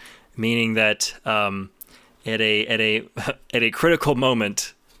 meaning that at a critical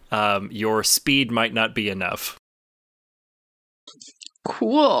moment, your speed might not be enough.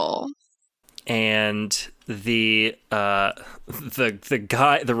 Cool. And the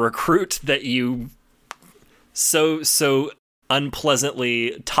recruit that you so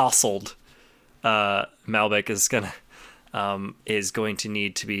unpleasantly tousled, Malbec is going to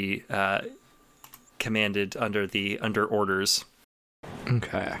need to be commanded under orders.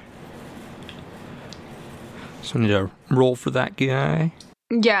 Okay. So I need to roll for that guy.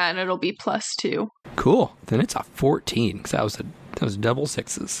 Yeah, and it'll be +2. Cool. Then it's a 14 because that was double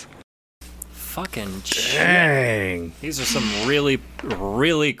sixes. Fucking shit. Dang. These are some really,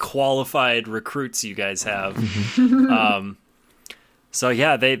 really qualified recruits you guys have. So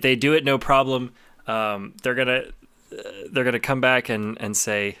yeah, they do it no problem. They're gonna come back and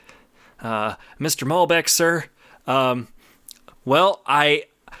say, Mr. Malbec, sir. Well, I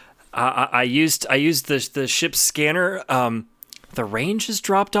used the ship's scanner. The range has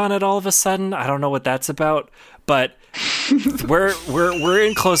dropped on it all of a sudden. I don't know what that's about, but we're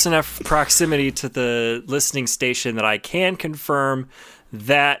in close enough proximity to the listening station that I can confirm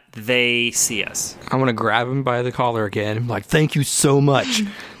that they see us. I'm going to grab him by the collar again. I'm like, thank you so much.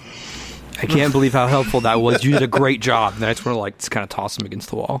 I can't believe how helpful that was. You did a great job. And I just want to just kind of toss him against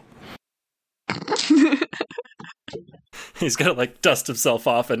the wall. He's gonna dust himself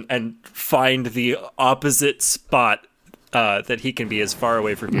off and find the opposite spot that he can be as far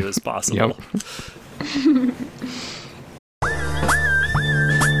away from you as possible. Yep.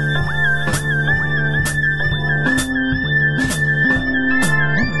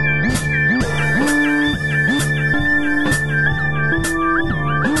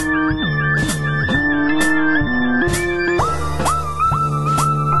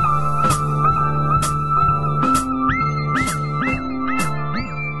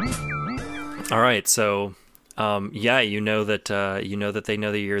 All right, so you know that they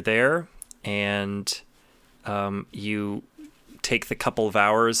know that you're there, and you take the couple of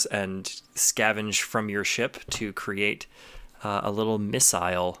hours and scavenge from your ship to create a little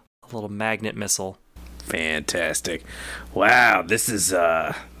missile, a little magnet missile. Fantastic. Wow, this is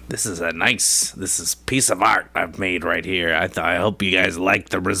a piece of art I've made right here. I hope you guys like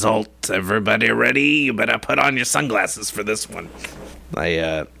the result. Everybody ready? You better put on your sunglasses for this one.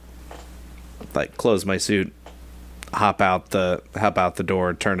 I close my suit, hop out the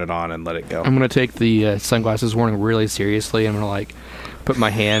door, turn it on, and let it go. I'm going to take the sunglasses warning really seriously. I'm going to put my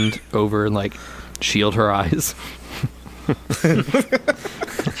hand over and shield her eyes.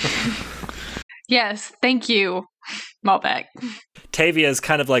 Yes, thank you, Malbec. Tavia is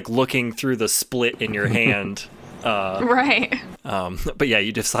kind of looking through the split in your hand. Right. But yeah,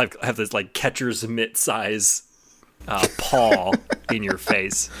 you just have this catcher's mitt size paw in your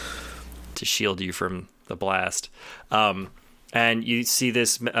face to shield you from the blast. And you see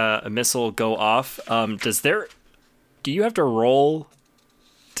this missile go off. Do you have to roll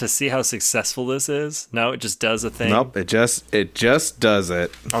to see how successful this is? No, it just does a thing. Nope, it just does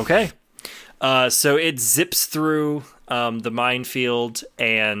it. Okay. So it zips through the minefield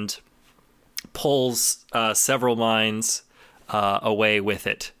and pulls several mines away with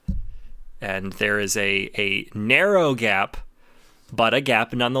it. And there is a narrow gap, but a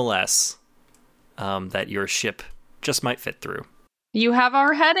gap nonetheless, that your ship just might fit through. You have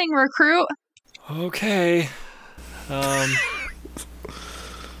our heading, recruit. Okay. I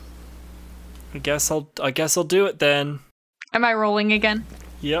guess I'll do it then. Am I rolling again?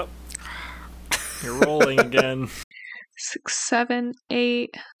 Yep. You're rolling again. 6, 7,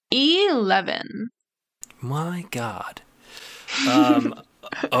 8, 11. My God.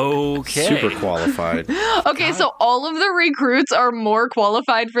 Okay. Super qualified. Okay, so all of the recruits are more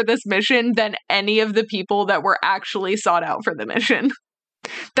qualified for this mission than any of the people that were actually sought out for the mission.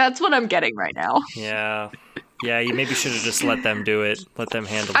 That's what I'm getting right now. Yeah. Yeah, you maybe should have just let them do it. Let them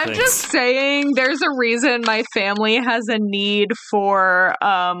handle I'm things. just saying there's a reason my family has a need for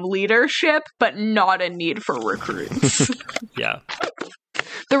leadership, but not a need for recruits. Yeah.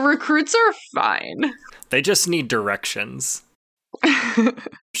 The recruits are fine. They just need directions.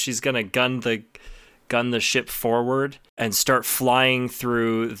 She's gonna gun the ship forward and start flying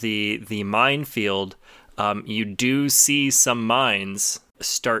through the minefield. You do see some mines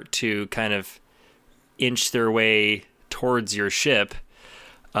start to kind of inch their way towards your ship,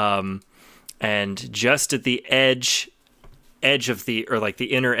 and just at the edge of the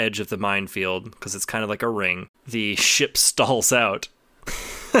inner edge of the minefield, because it's kind of like a ring, the ship stalls out,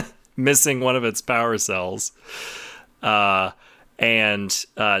 missing one of its power cells, and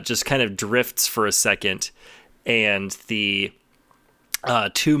just kind of drifts for a second, and the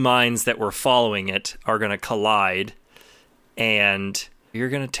two mines that were following it are going to collide, and you're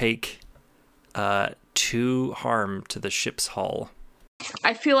going to take 2 harm to the ship's hull.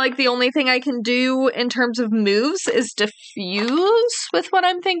 I feel like the only thing I can do in terms of moves is diffuse with what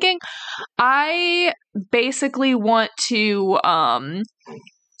I'm thinking. I basically want to run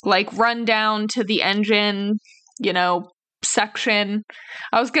down to the engine, section.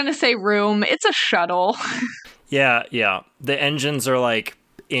 I was going to say room. It's a shuttle. Yeah. The engines are like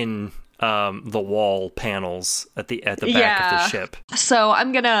in the wall panels at the back of the ship. So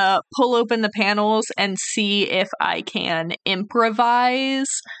I'm gonna pull open the panels and see if I can improvise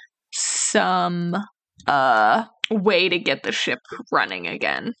some way to get the ship running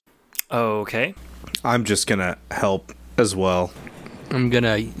again. Okay. I'm just gonna help as well. I'm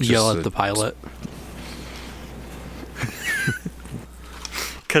gonna yell at the pilot.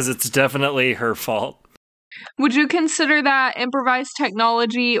 Because it's definitely her fault. Would you consider that improvised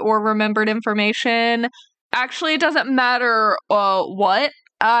technology or remembered information? Actually, it doesn't matter what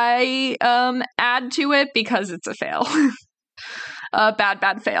I add to it because it's a fail.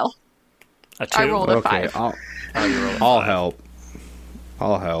 Bad fail. A 2? I rolled a 5. I'll help.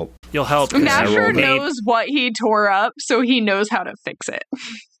 I'll help. You'll help. Nasher knows what he tore up, so he knows how to fix it.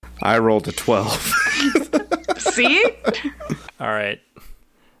 I rolled a 12. See? All right.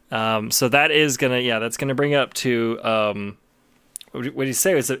 So that is that's gonna bring it up to what do you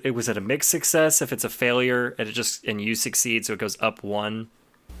say? Was it a mixed success if it's a failure and you succeed, so it goes up 1?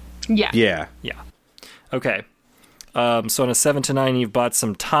 Yeah. Okay. So on a 7 to 9, you've bought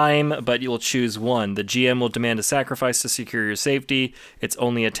some time, but you'll choose 1. The GM will demand a sacrifice to secure your safety. It's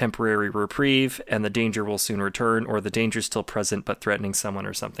only a temporary reprieve, and the danger will soon return, or the danger's still present but threatening someone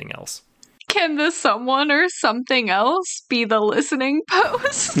or something else. Can the someone or something else be the listening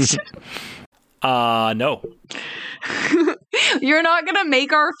post? No. You're not gonna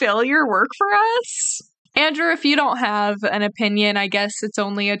make our failure work for us? Andrew, if you don't have an opinion, I guess it's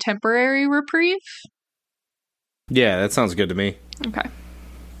only a temporary reprieve? Yeah, that sounds good to me. Okay.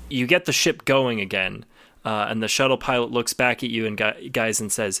 You get the ship going again, and the shuttle pilot looks back at you and guys and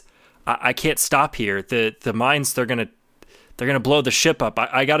says, I can't stop here. The mines, they're gonna blow the ship up.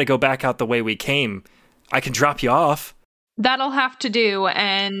 I gotta go back out the way we came. I can drop you off. That'll have to do.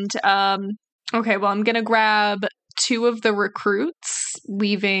 And, okay, well, I'm gonna grab 2 of the recruits,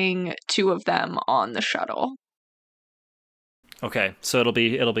 leaving 2 of them on the shuttle. Okay, so it'll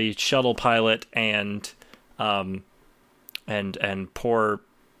be shuttle pilot and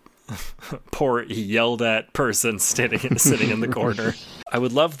poor yelled at person sitting in the corner. I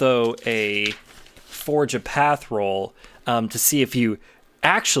would love, though, a forge a path roll to see if you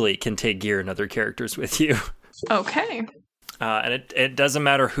actually can take gear and other characters with you. Okay. And it doesn't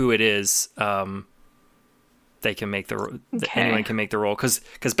matter who it is. They can make anyone can make the roll, because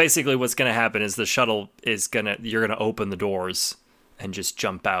basically what's going to happen is the shuttle you're gonna open the doors and just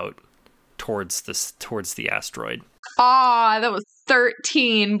jump out towards the asteroid. That was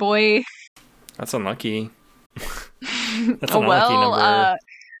 13, boy. That's unlucky. That's an unlucky number.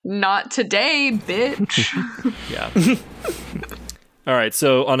 Not today, bitch. Yeah. All right,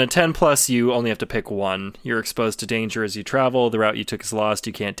 so on a 10 plus, you only have to pick 1. You're exposed to danger as you travel. The route you took is lost.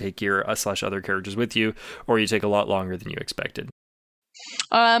 You can't take gear / other characters with you, or you take a lot longer than you expected.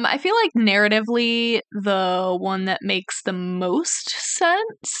 I feel like narratively, the one that makes the most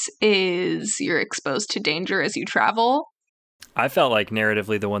sense is you're exposed to danger as you travel. I felt like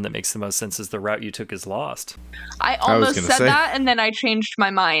narratively the one that makes the most sense is the route you took is lost. I almost said that, and then I changed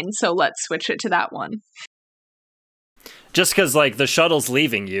my mind, so let's switch it to that one. Just because, like, the shuttle's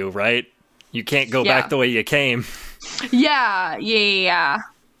leaving you, right? You can't go Yeah. back the way you came. Yeah.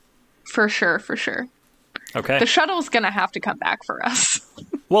 For sure. Okay. The shuttle's gonna have to come back for us.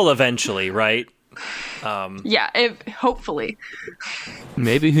 Well, eventually, right? Yeah, hopefully.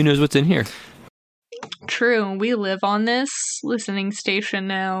 Maybe, who knows what's in here? True, we live on this listening station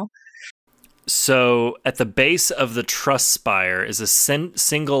now. So, at the base of the truss spire is a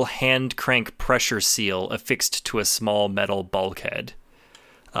single hand crank pressure seal affixed to a small metal bulkhead.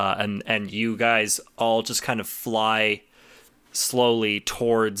 And you guys all just kind of fly slowly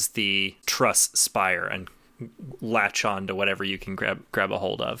towards the truss spire and latch on to whatever you can grab a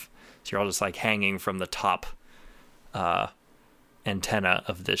hold of. So you're all just like hanging from the top antenna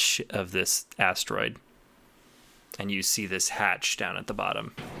of this asteroid, and you see this hatch down at the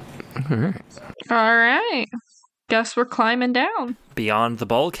bottom. All right. Guess we're climbing down. Beyond the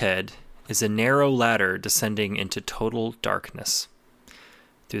bulkhead is a narrow ladder descending into total darkness.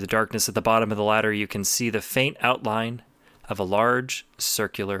 Through the darkness at the bottom of the ladder, you can see the faint outline of a large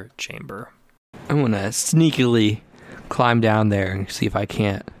circular chamber. I'm going to sneakily climb down there and see if I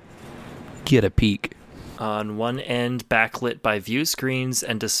can't get a peek. On one end, backlit by view screens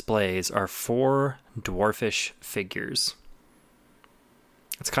and displays, are 4 dwarfish figures.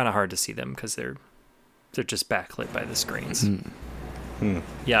 It's kind of hard to see them because they're just backlit by the screens.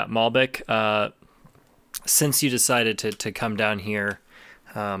 Yeah, Malbec, since you decided to come down here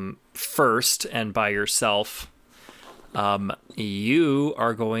first and by yourself, you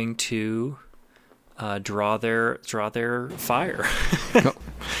are going to draw their fire.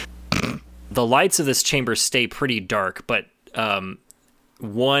 The lights of this chamber stay pretty dark, but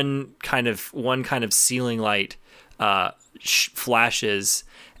one kind of ceiling light flashes,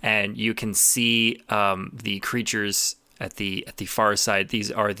 and you can see the creatures at the far side. These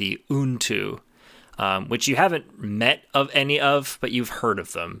are the Untu, which you haven't met of any of, but you've heard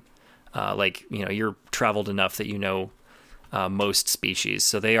of them. You're traveled enough that you know most species.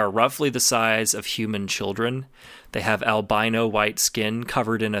 So they are roughly the size of human children. They have albino white skin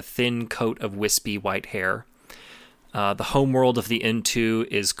covered in a thin coat of wispy white hair. The homeworld of the Untu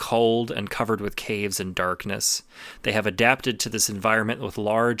is cold and covered with caves and darkness. They have adapted to this environment with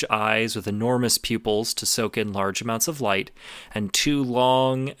large eyes with enormous pupils to soak in large amounts of light, and 2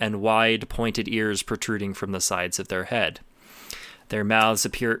 long and wide pointed ears protruding from the sides of their head. Their mouths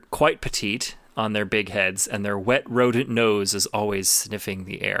appear quite petite on their big heads, and their wet rodent nose is always sniffing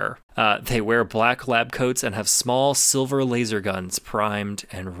the air. They wear black lab coats and have small silver laser guns primed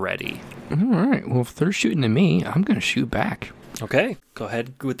and ready. All right. Well, if they're shooting at me, I'm going to shoot back. Okay, go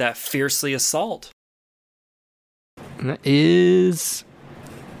ahead with that fiercely assault. And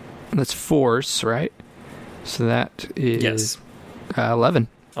that's force, right? So that is Yes. 11.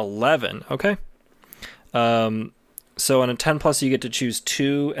 11, okay. So on a 10 plus, you get to choose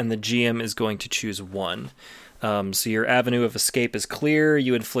 2, and the GM is going to choose 1. So your avenue of escape is clear.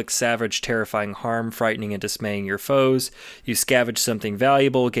 You inflict savage, terrifying harm, frightening and dismaying your foes. You scavenge something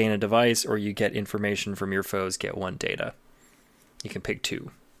valuable, gain a device, or you get information from your foes, get 1 data. You can pick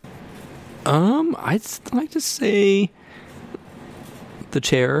 2. I'd like to say the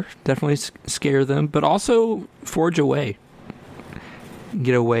chair, definitely scare them, but also forge away.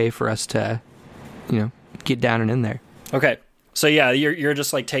 Get a way for us to, get down and in there. Okay. So yeah, you're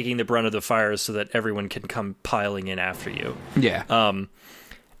just like taking the brunt of the fire so that everyone can come piling in after you. Yeah.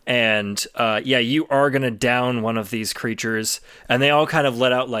 You are going to down one of these creatures, and they all kind of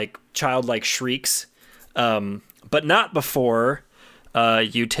let out like childlike shrieks, but not before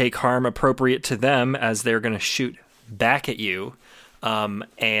you take harm appropriate to them, as they're going to shoot back at you.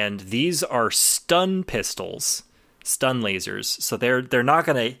 And these are stun pistols, stun lasers. So they're not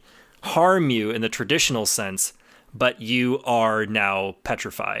going to harm you in the traditional sense, but you are now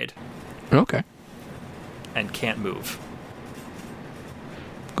petrified. Okay. and can't move.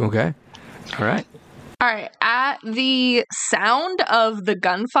 Okay. All right. All right. At the sound of the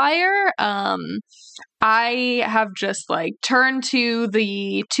gunfire, I have just like turned to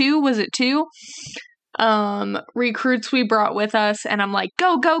the two recruits we brought with us, and I'm like,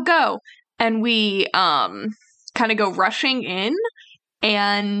 go, go, go. And we kind of go rushing in.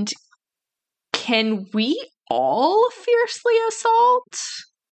 And can we all fiercely assault?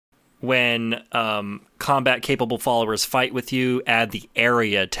 When combat-capable followers fight with you, add the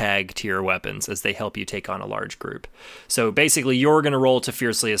area tag to your weapons as they help you take on a large group. So basically, you're going to roll to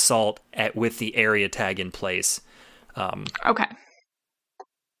fiercely assault with the area tag in place. Okay.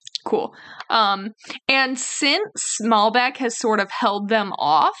 Cool. And since Malbec has sort of held them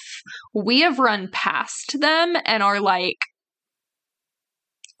off, we have run past them and are like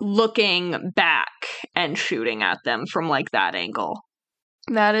looking back and shooting at them from like that angle.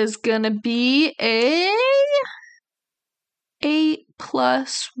 That is gonna be a 8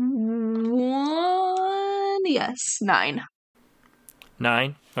 plus 1. Yes, 9.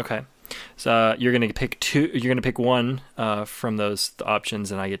 9. Okay. So you're gonna pick two. You're gonna pick one from those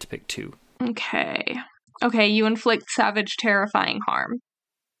options, and I get to pick 2. Okay. Okay, you inflict savage, terrifying harm.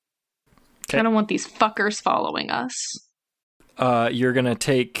 Okay. I don't want these fuckers following us. You're gonna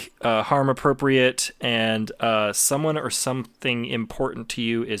take harm appropriate, and someone or something important to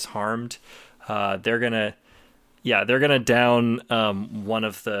you is harmed. They're gonna down one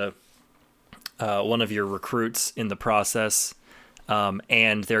of your recruits in the process,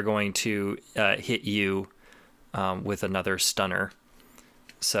 and they're going to hit you with another stunner.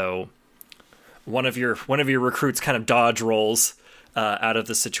 So one of your recruits kind of dodge rolls out of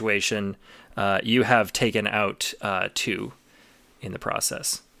the situation. You have taken out 2 in the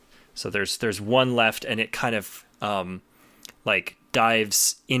process. So there's one left, and it kind of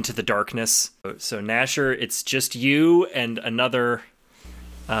dives into the darkness. So Nasher, it's just you and another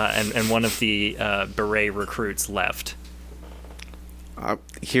and one of the beret recruits left.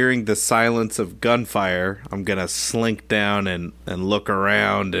 Hearing the silence of gunfire, I'm gonna slink down and look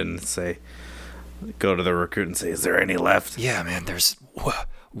around and go to the recruit and say, "Is there any left?" Yeah, man. There's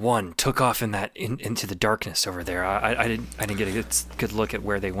one took off into the darkness over there. I didn't get a good look at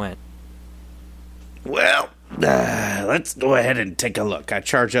where they went. Well, let's go ahead and take a look. I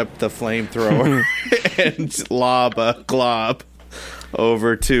charge up the flamethrower and lob a glob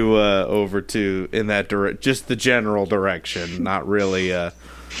over to in that just the general direction, not really. Yeah.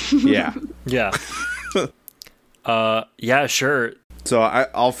 Yeah. Yeah, sure. So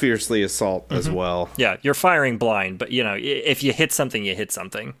I'll fiercely assault as well. Yeah, you're firing blind, but if you hit something, you hit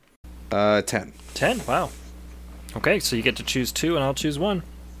something. 10. 10. Wow. Okay, so you get to choose 2, and I'll choose 1.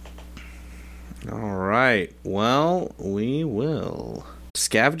 All right. Well, we will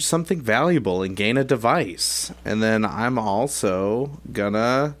scavenge something valuable and gain a device. And then I'm also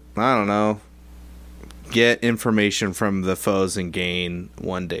gonna, I don't know, get information from the foes and gain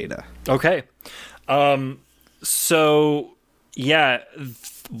 1 data. Okay. So yeah,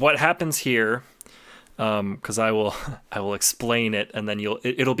 what happens here, because I will explain it, and then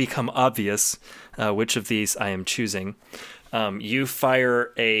it'll become obvious which of these I am choosing. You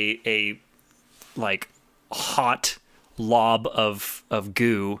fire a hot lob of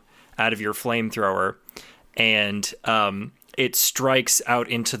goo out of your flamethrower, and it strikes out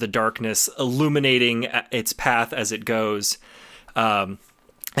into the darkness, illuminating its path as it goes,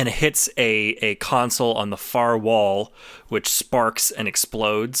 and it hits a console on the far wall, which sparks and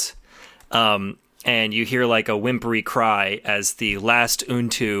explodes. And you hear a whimpery cry as the last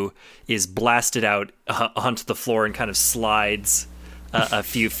Untu is blasted out onto the floor and kind of slides a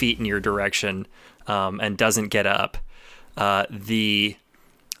few feet in your direction, and doesn't get up. The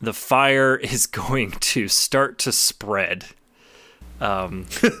fire is going to start to spread. I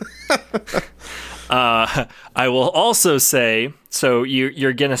will also say, so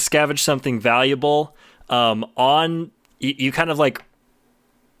you're gonna scavenge something valuable. You kind of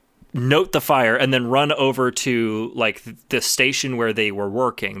note the fire and then run over to the station where they were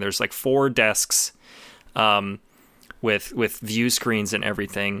working. There's 4 desks, with view screens and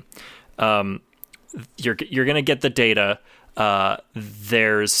everything. You're gonna get the data.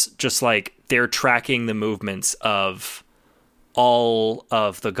 There's just they're tracking the movements of all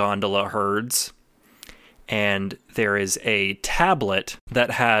of the gondola herds, and there is a tablet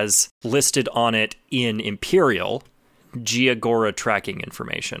that has listed on it in Imperial Giagora tracking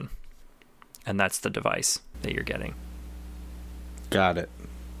information, and that's the device that you're getting. Got it.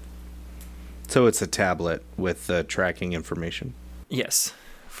 So it's a tablet with the tracking information. Yes,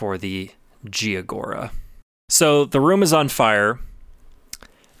 for the Giagora. So the room is on fire,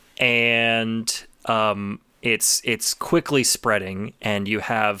 and it's quickly spreading, and you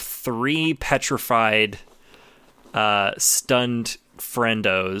have 3 petrified, stunned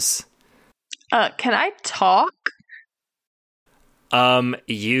friendos. Can I talk?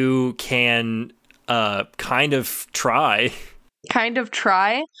 You can kind of try. Kind of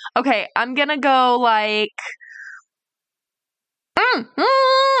try? Okay, I'm gonna go and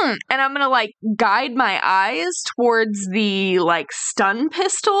I'm gonna guide my eyes towards the stun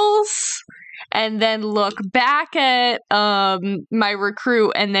pistols, and then look back at my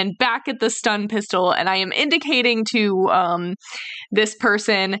recruit, and then back at the stun pistol, and I am indicating to this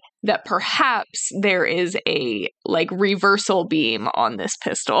person that perhaps there is a reversal beam on this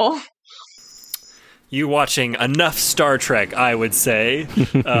pistol. You watching enough Star Trek, I would say.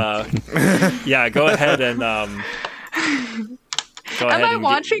 Yeah, go ahead and Am I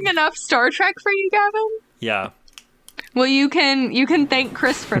watching enough Star Trek for you, Gavin? Yeah. Well, you can thank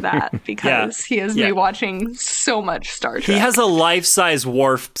Chris for that because he has me watching so much Star Trek. He has a life-size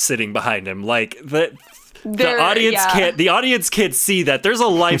Worf sitting behind him. Like the audience can't see that. There's a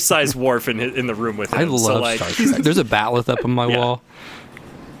life-size Worf in the room with him. I love Star Trek. There's a batleth up on my wall.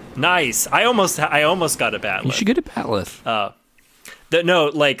 Nice. I almost got a batleth. You should get a batleth.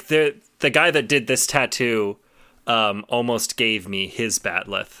 The guy that did this tattoo almost gave me his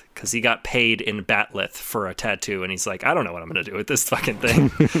batleth because he got paid in batleth for a tattoo, and he's like, I don't know what I'm gonna do with this fucking thing.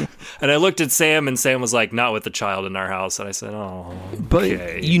 And I looked at Sam, and Sam was like, not with the child in our house, and I said, oh, but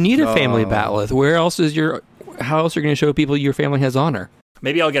okay. You need a family batleth. How else are you gonna show people your family has honor?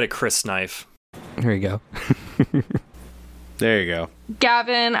 Maybe I'll get a Chris knife. There you go. There you go.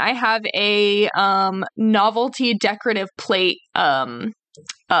 Gavin, I have a novelty decorative plate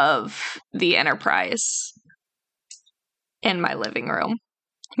of the Enterprise in my living room,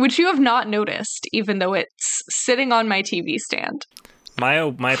 which you have not noticed, even though it's sitting on my TV stand.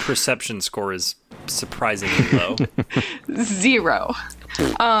 My perception score is surprisingly low. 0.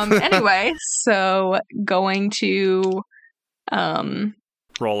 Anyway, so going to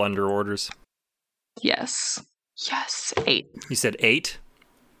roll under orders. Yes, 8. You said 8?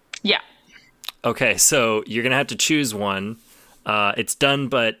 Yeah. Okay, so you're gonna have to choose one. It's done,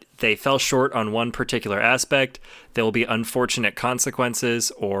 but they fell short on one particular aspect. There will be unfortunate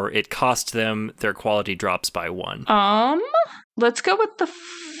consequences, or it cost them, their quality drops by 1. Let's go with the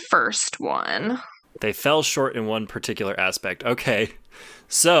first one. They fell short in one particular aspect. Okay.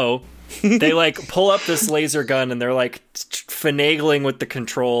 So they pull up this laser gun and they're finagling with the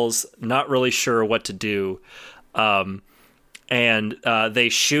controls, not really sure what to do. And they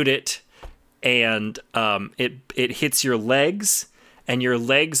shoot it, and it hits your legs, and your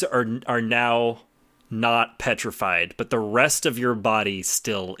legs are now not petrified, but the rest of your body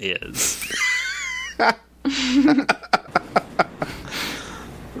still is.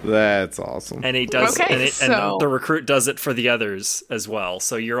 That's awesome. And he does, okay, and the recruit does it for the others as well.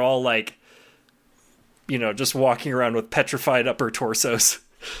 So you're all just walking around with petrified upper torsos.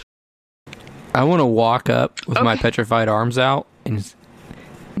 I want to walk up with my petrified arms out and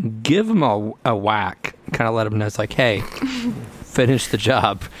give him a whack. Kind of let him know it's like, hey, finish the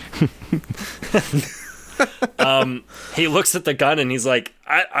job. He looks at the gun and he's like,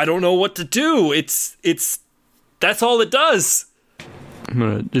 I don't know what to do. It's that's all it does. I'm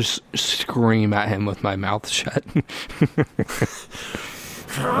going to just scream at him with my mouth shut.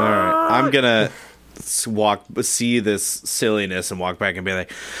 All right. I'm going to see this silliness and walk back and be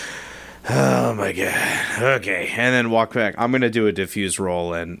like, oh my God. Okay. And then walk back. I'm going to do a diffuse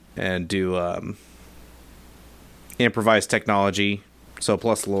roll and do improvised technology. So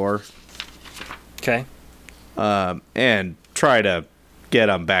plus lore. Okay. And try to get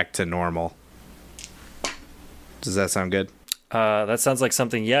them back to normal. Does that sound good? That sounds like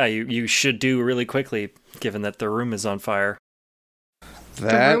something, you should do really quickly, given that the room is on fire.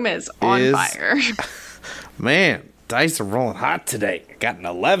 The room is on fire. Man, dice are rolling hot today. I got an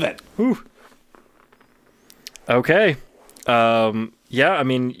 11. Whew. Okay. I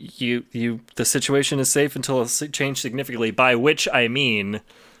mean, the situation is safe until it's changed significantly, by which I mean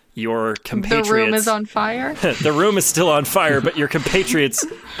your compatriots. The room is on fire? The room is still on fire, but your compatriots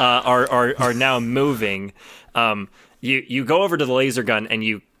are now moving. You go over to the laser gun and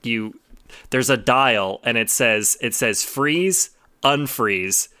you there's a dial and it says freeze,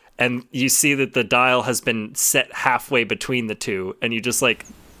 unfreeze, and you see that the dial has been set halfway between the two, and you just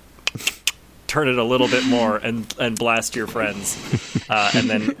turn it a little bit more and blast your friends, and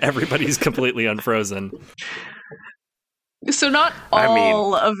then everybody's completely unfrozen. So not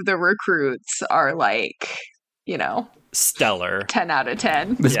all of the recruits are stellar. 10 out of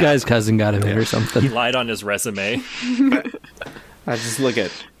 10. This guy's cousin got him in or something. He lied on his resume. I just look at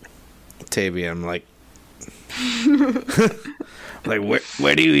Tavia. I'm like,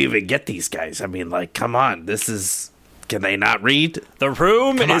 where do you even get these guys? I mean, come on. Can they not read? The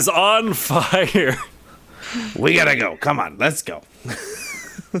room is on fire. We gotta go. Come on, let's go.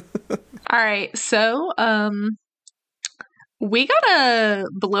 All right, so we gotta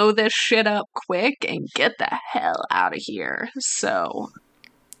blow this shit up quick and get the hell out of here. So,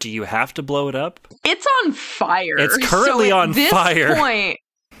 do you have to blow it up? It's on fire. It's currently on fire.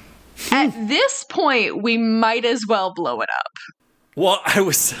 At this point, we might as well blow it up. Well,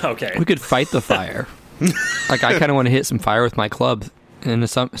 okay. We could fight the fire. I kind of want to hit some fire with my club, and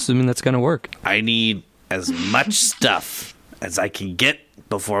assuming that's going to work. I need as much stuff as I can get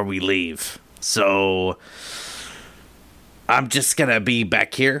before we leave. So I'm just going to be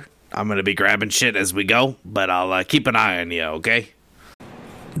back here. I'm going to be grabbing shit as we go, but I'll keep an eye on you, okay?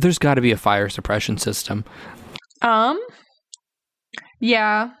 There's got to be a fire suppression system. Um,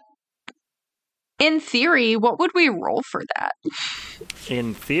 yeah. In theory, what would we roll for that?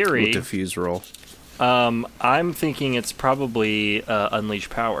 In theory, Diffuse roll. I'm thinking it's probably Unleash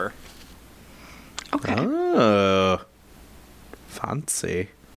Power. Okay. Oh, fancy.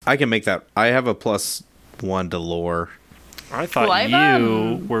 I can make that. I have a +1 to lore. I thought Well,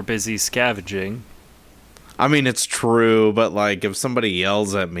 you were busy scavenging. I mean, it's true, but like, if somebody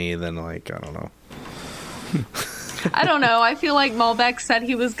yells at me, then like, I don't know. I don't know. I feel like Malbec said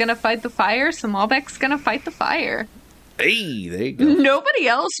he was gonna fight the fire, so Malbec's gonna fight the fire. Hey, there you go. Nobody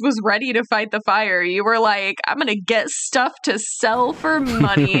else was ready to fight the fire. You were like, I'm gonna get stuff to sell for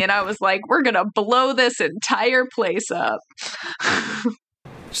money. And I was like, we're gonna blow this entire place up.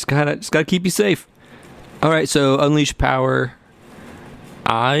 Just gotta keep you safe. All right, so Unleash Power.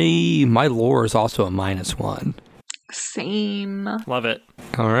 My lore is also a -1. Same. Love it.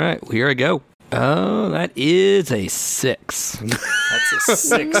 All right, well, here I go. Oh, that is a 6. That's a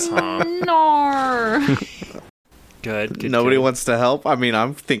 6, huh? No. Good. Nobody good. wants to help. I mean,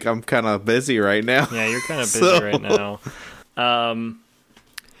 I'm kind of busy right now. Yeah, you're kind of busy right now.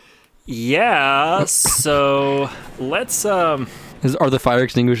 Yeah. So let's. Are the fire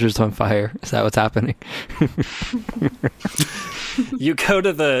extinguishers on fire? Is that what's happening? You go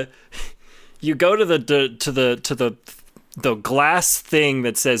to the glass thing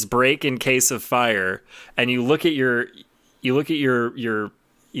that says break in case of fire, and you look at your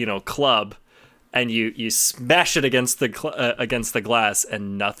club, and you smash it against the glass,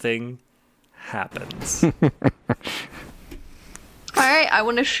 and nothing happens. All right, I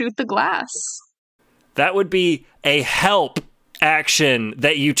want to shoot the glass. That would be a help action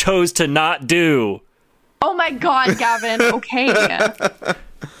that you chose to not do. Oh my god, Gavin. Okay.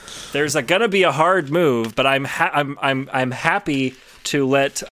 There's gonna be a hard move, but I'm happy to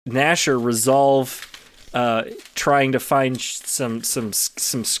let Nasher resolve trying to find some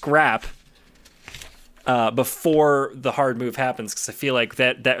scrap before the hard move happens, because I feel like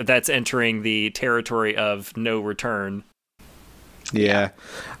that's entering the territory of no return. Yeah.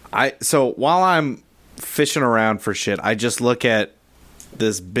 So while I'm fishing around for shit, I just look at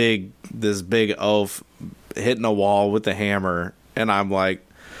this big oaf hitting a wall with the hammer, and I'm like,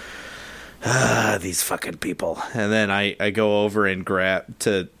 these fucking people. And then I go over and grab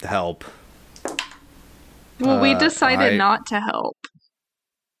to help. Well, we decided not to help.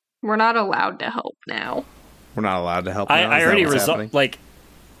 We're not allowed to help now. We're not allowed to help now? I Is that already what's resolved. happening? Like,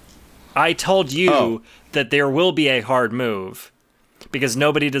 I told you that there will be a hard move because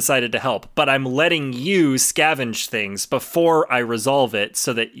nobody decided to help, but I'm letting you scavenge things before I resolve it,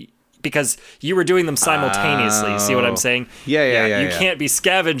 so that because you were doing them simultaneously. See what I'm saying? Yeah. You can't be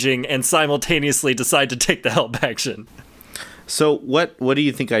scavenging and simultaneously decide to take the help action. So what do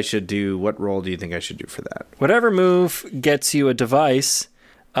you think I should do? What role do you think I should do for that? Whatever move gets you a device.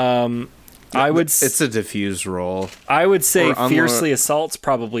 It's a diffuse roll. I would say Or Fiercely Assault's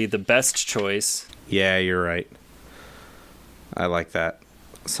probably the best choice. Yeah, you're right. I like that.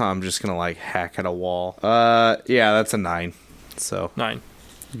 So I'm just gonna like hack at a wall. Yeah, that's a 9. So 9.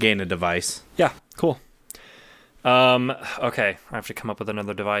 Gain a device. Yeah, cool. Okay, I have to come up with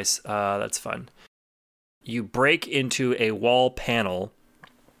another device. That's fun. You break into a wall panel,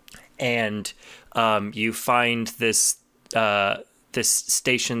 and you find this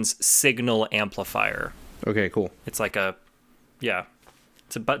station's signal amplifier. Okay, cool. It's like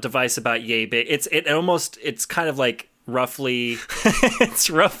it's a device about yay big. It's kind of like roughly, it's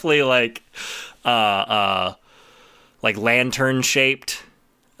roughly like lantern shaped.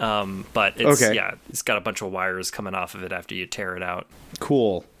 But it's it's got a bunch of wires coming off of it after you tear it out.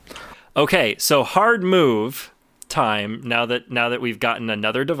 Cool. Okay, so hard move time. Now that we've gotten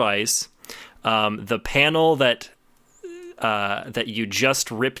another device, the panel that you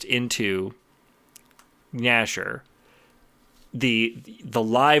just ripped into, Nasher, the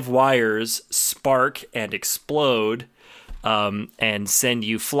live wires spark and explode, and send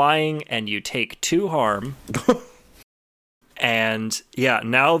you flying, and you take 2 harm. And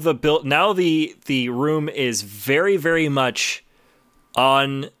now the room is very, very much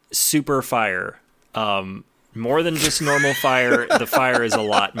on super fire. More than just normal fire. The fire is a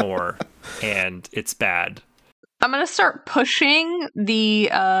lot more, and it's bad. I'm going to start pushing the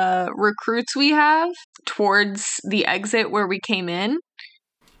recruits we have towards the exit where we came in.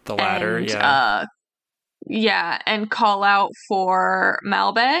 The ladder, and call out for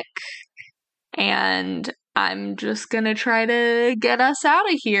Malbec. And I'm just going to try to get us out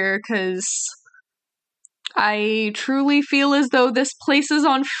of here, because I truly feel as though this place is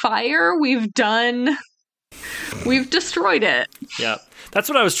on fire. We've destroyed it. Yeah. That's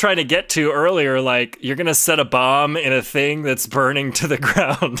what I was trying to get to earlier. Like, you're going to set a bomb in a thing that's burning to the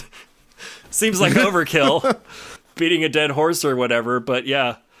ground. Seems like overkill. Beating a dead horse or whatever, but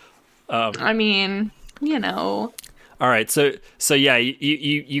yeah. I mean, you know. All right, so yeah,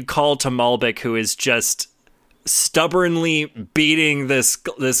 you call to Malbec, who is just stubbornly beating this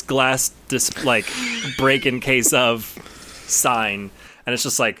glass, like, break in case of sign. And it's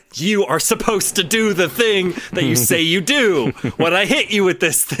just like, you are supposed to do the thing that you say you do when I hit you with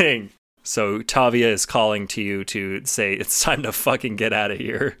this thing. So Tavia is calling to you to say it's time to fucking get out of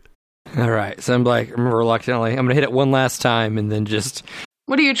here. All right. So I'm like, reluctantly, I'm going to hit it one last time and then just...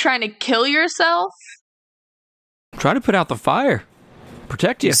 What are you trying to kill yourself? Try to put out the fire.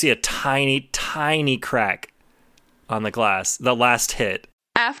 Protect you. You see a tiny, tiny crack on the glass. The last hit.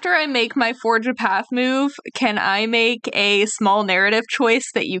 After I make my Forge a Path move, can I make a small narrative choice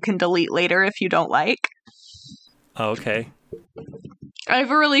that you can delete later if you don't like? Okay. I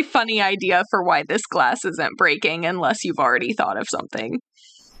have a really funny idea for why this glass isn't breaking unless you've already thought of something.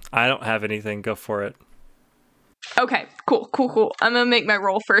 I don't have anything. Go for it. Okay, cool. I'm gonna make my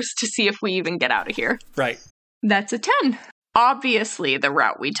roll first to see if we even get out of here. Right. That's a 10. Obviously, the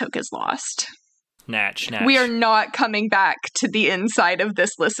route we took is lost. Natch. We are not coming back to the inside of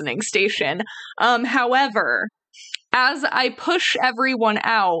this listening station. However, as I push everyone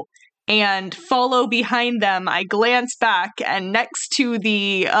out and follow behind them, I glance back, and next to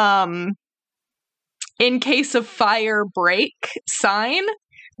the in case of fire break sign,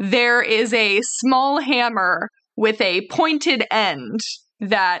 there is a small hammer with a pointed end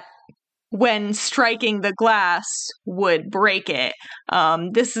that, when striking the glass, would break it.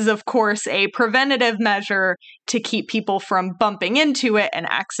 This is, of course, a preventative measure to keep people from bumping into it and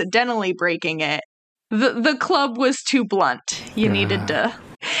accidentally breaking it. The club was too blunt. You needed to...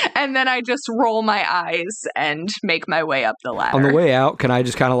 And then I just roll my eyes and make my way up the ladder. On the way out, can I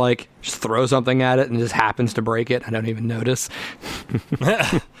just kind of like just throw something at it and it just happens to break it? I don't even notice.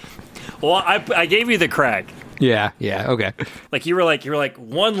 Well, I gave you the crack. Yeah, okay. Like you were like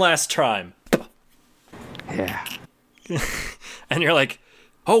one last try. Yeah. And you're like,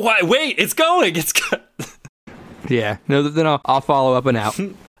 oh wait, it's going. Yeah. No, then I'll follow up and out.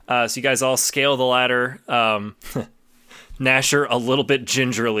 So you guys all scale the ladder. Nasher a little bit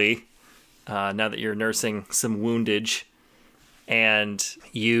gingerly, now that you're nursing some woundage, and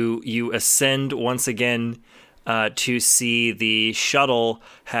you ascend once again to see the shuttle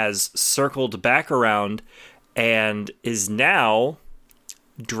has circled back around and is now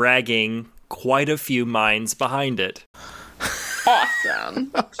dragging quite a few mines behind it.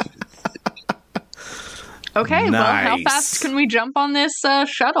 Awesome. Okay, Nice. well, how fast can we jump on this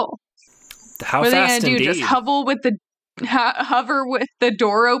shuttle? How What are they fast gonna do? indeed? Just hover with the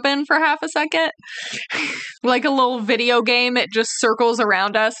door open for half a second? Like a little video game, it just circles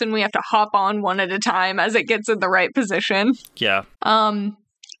around us and we have to hop on one at a time as it gets in the right position. Yeah.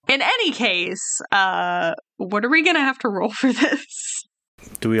 In any case, what are we gonna have to roll for this?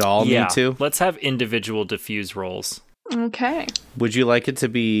 Do we all need to? Let's have individual diffuse rolls. Okay. Would you like it to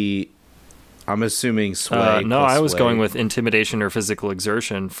be... I'm assuming sway. No, plus I was sway. going with intimidation or physical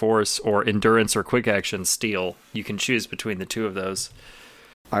exertion, force, or endurance or quick action, steal. You can choose between the two of those.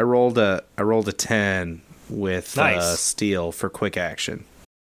 I rolled a 10 with Nice. steel for quick action.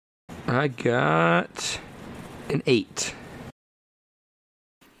 I got an 8.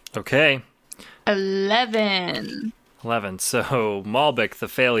 Okay. 11. 11. So Malbec, the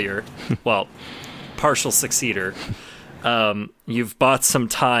failure, well, partial succeeder. You've bought some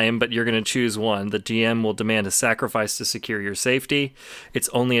time, but you're going to choose one. The GM will demand a sacrifice to secure your safety. It's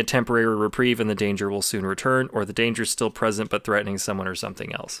only a temporary reprieve and the danger will soon return, or the danger's still present but threatening someone or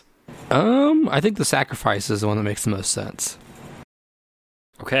something else. I think the sacrifice is the one that makes the most sense.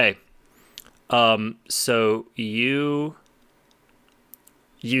 Okay. So you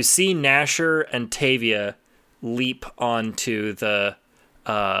see Nasher and Tavia leap onto the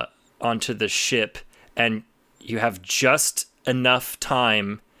ship, and you have just enough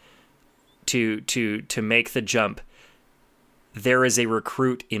time to make the jump. There is a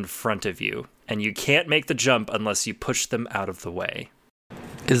recruit in front of you, and you can't make the jump unless you push them out of the way.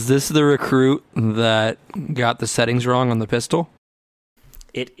 Is this the recruit that got the settings wrong on the pistol?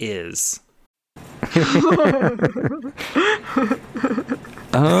 It is.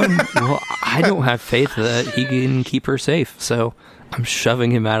 Well, I don't have faith that he can keep her safe, so I'm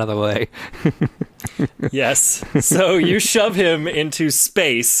shoving him out of the way. Yes. So you shove him into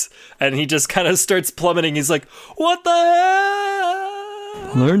space, and he just kind of starts plummeting. He's like, "What the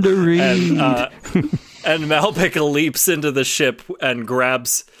hell?" Learn to read. And Malbec leaps into the ship and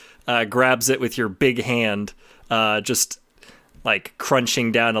grabs it with your big hand, just like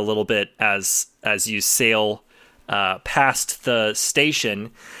crunching down a little bit as you sail past the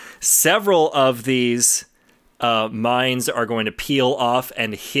station. Several of these mines are going to peel off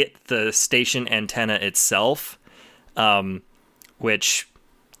and hit the station antenna itself, which,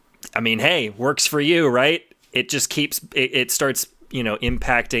 I mean, hey, works for you, right? It just keeps, it starts,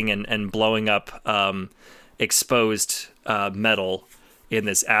 impacting and blowing up exposed metal in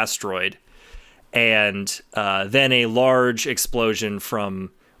this asteroid. And then a large explosion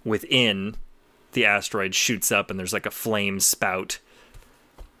from within the asteroid shoots up, and there's like a flame spout.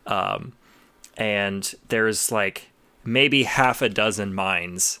 And there's like maybe half a dozen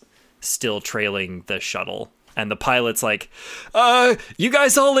mines still trailing the shuttle. And the pilot's like, you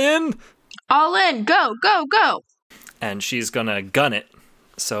guys all in? All in, go, go, go. And she's gonna gun it.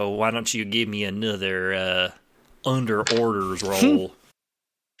 So why don't you give me another under orders roll?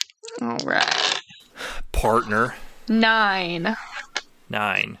 All right. Partner. 9.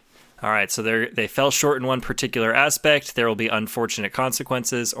 All right, so they fell short in one particular aspect. There will be unfortunate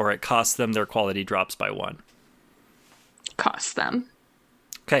consequences, or it costs them, their quality drops by 1. Cost them.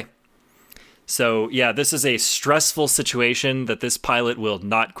 Okay. So, yeah, this is a stressful situation that this pilot will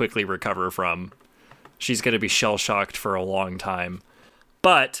not quickly recover from. She's going to be shell-shocked for a long time.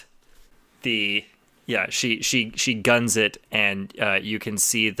 But she guns it, and you can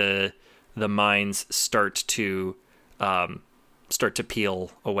see the mines start to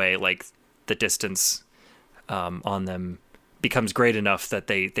peel away. Like the distance on them becomes great enough that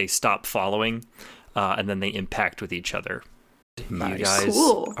they stop following, and then they impact with each other. Nice. You guys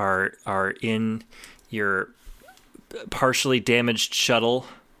Cool. are in your partially damaged shuttle,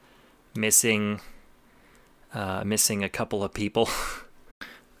 missing a couple of people.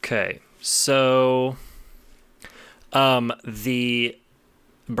 Okay, so the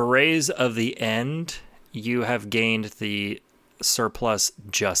berets of the end, you have gained the surplus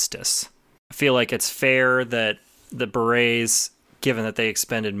justice. I feel like it's fair that the berets, given that they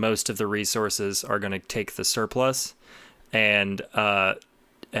expended most of the resources, are going to take the surplus, and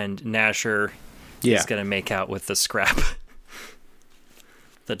Nasher is going to make out with the scrap,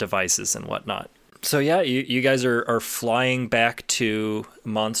 the devices and whatnot. So yeah, you guys are flying back to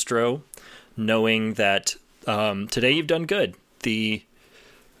Monstro, knowing that today you've done good. The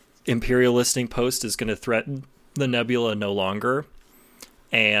Imperial listening post is going to threaten the nebula no longer,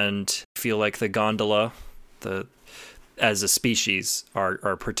 and feel like the gondola, as a species,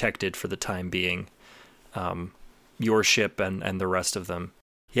 are protected for the time being. Your ship and the rest of them.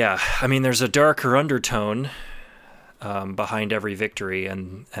 Yeah, I mean, there's a darker undertone behind every victory,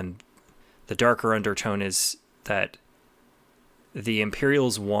 and the darker undertone is that the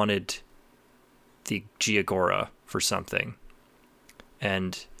Imperials wanted the Giagora for something,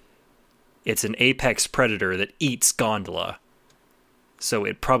 and it's an apex predator that eats gondola, so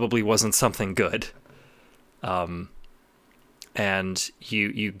it probably wasn't something good. And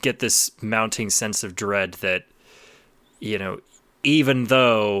you get this mounting sense of dread that, even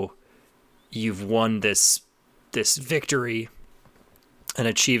though you've won this victory and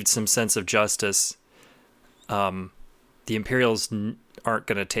achieved some sense of justice, the Imperials aren't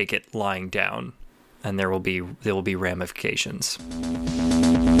going to take it lying down, and there will be ramifications.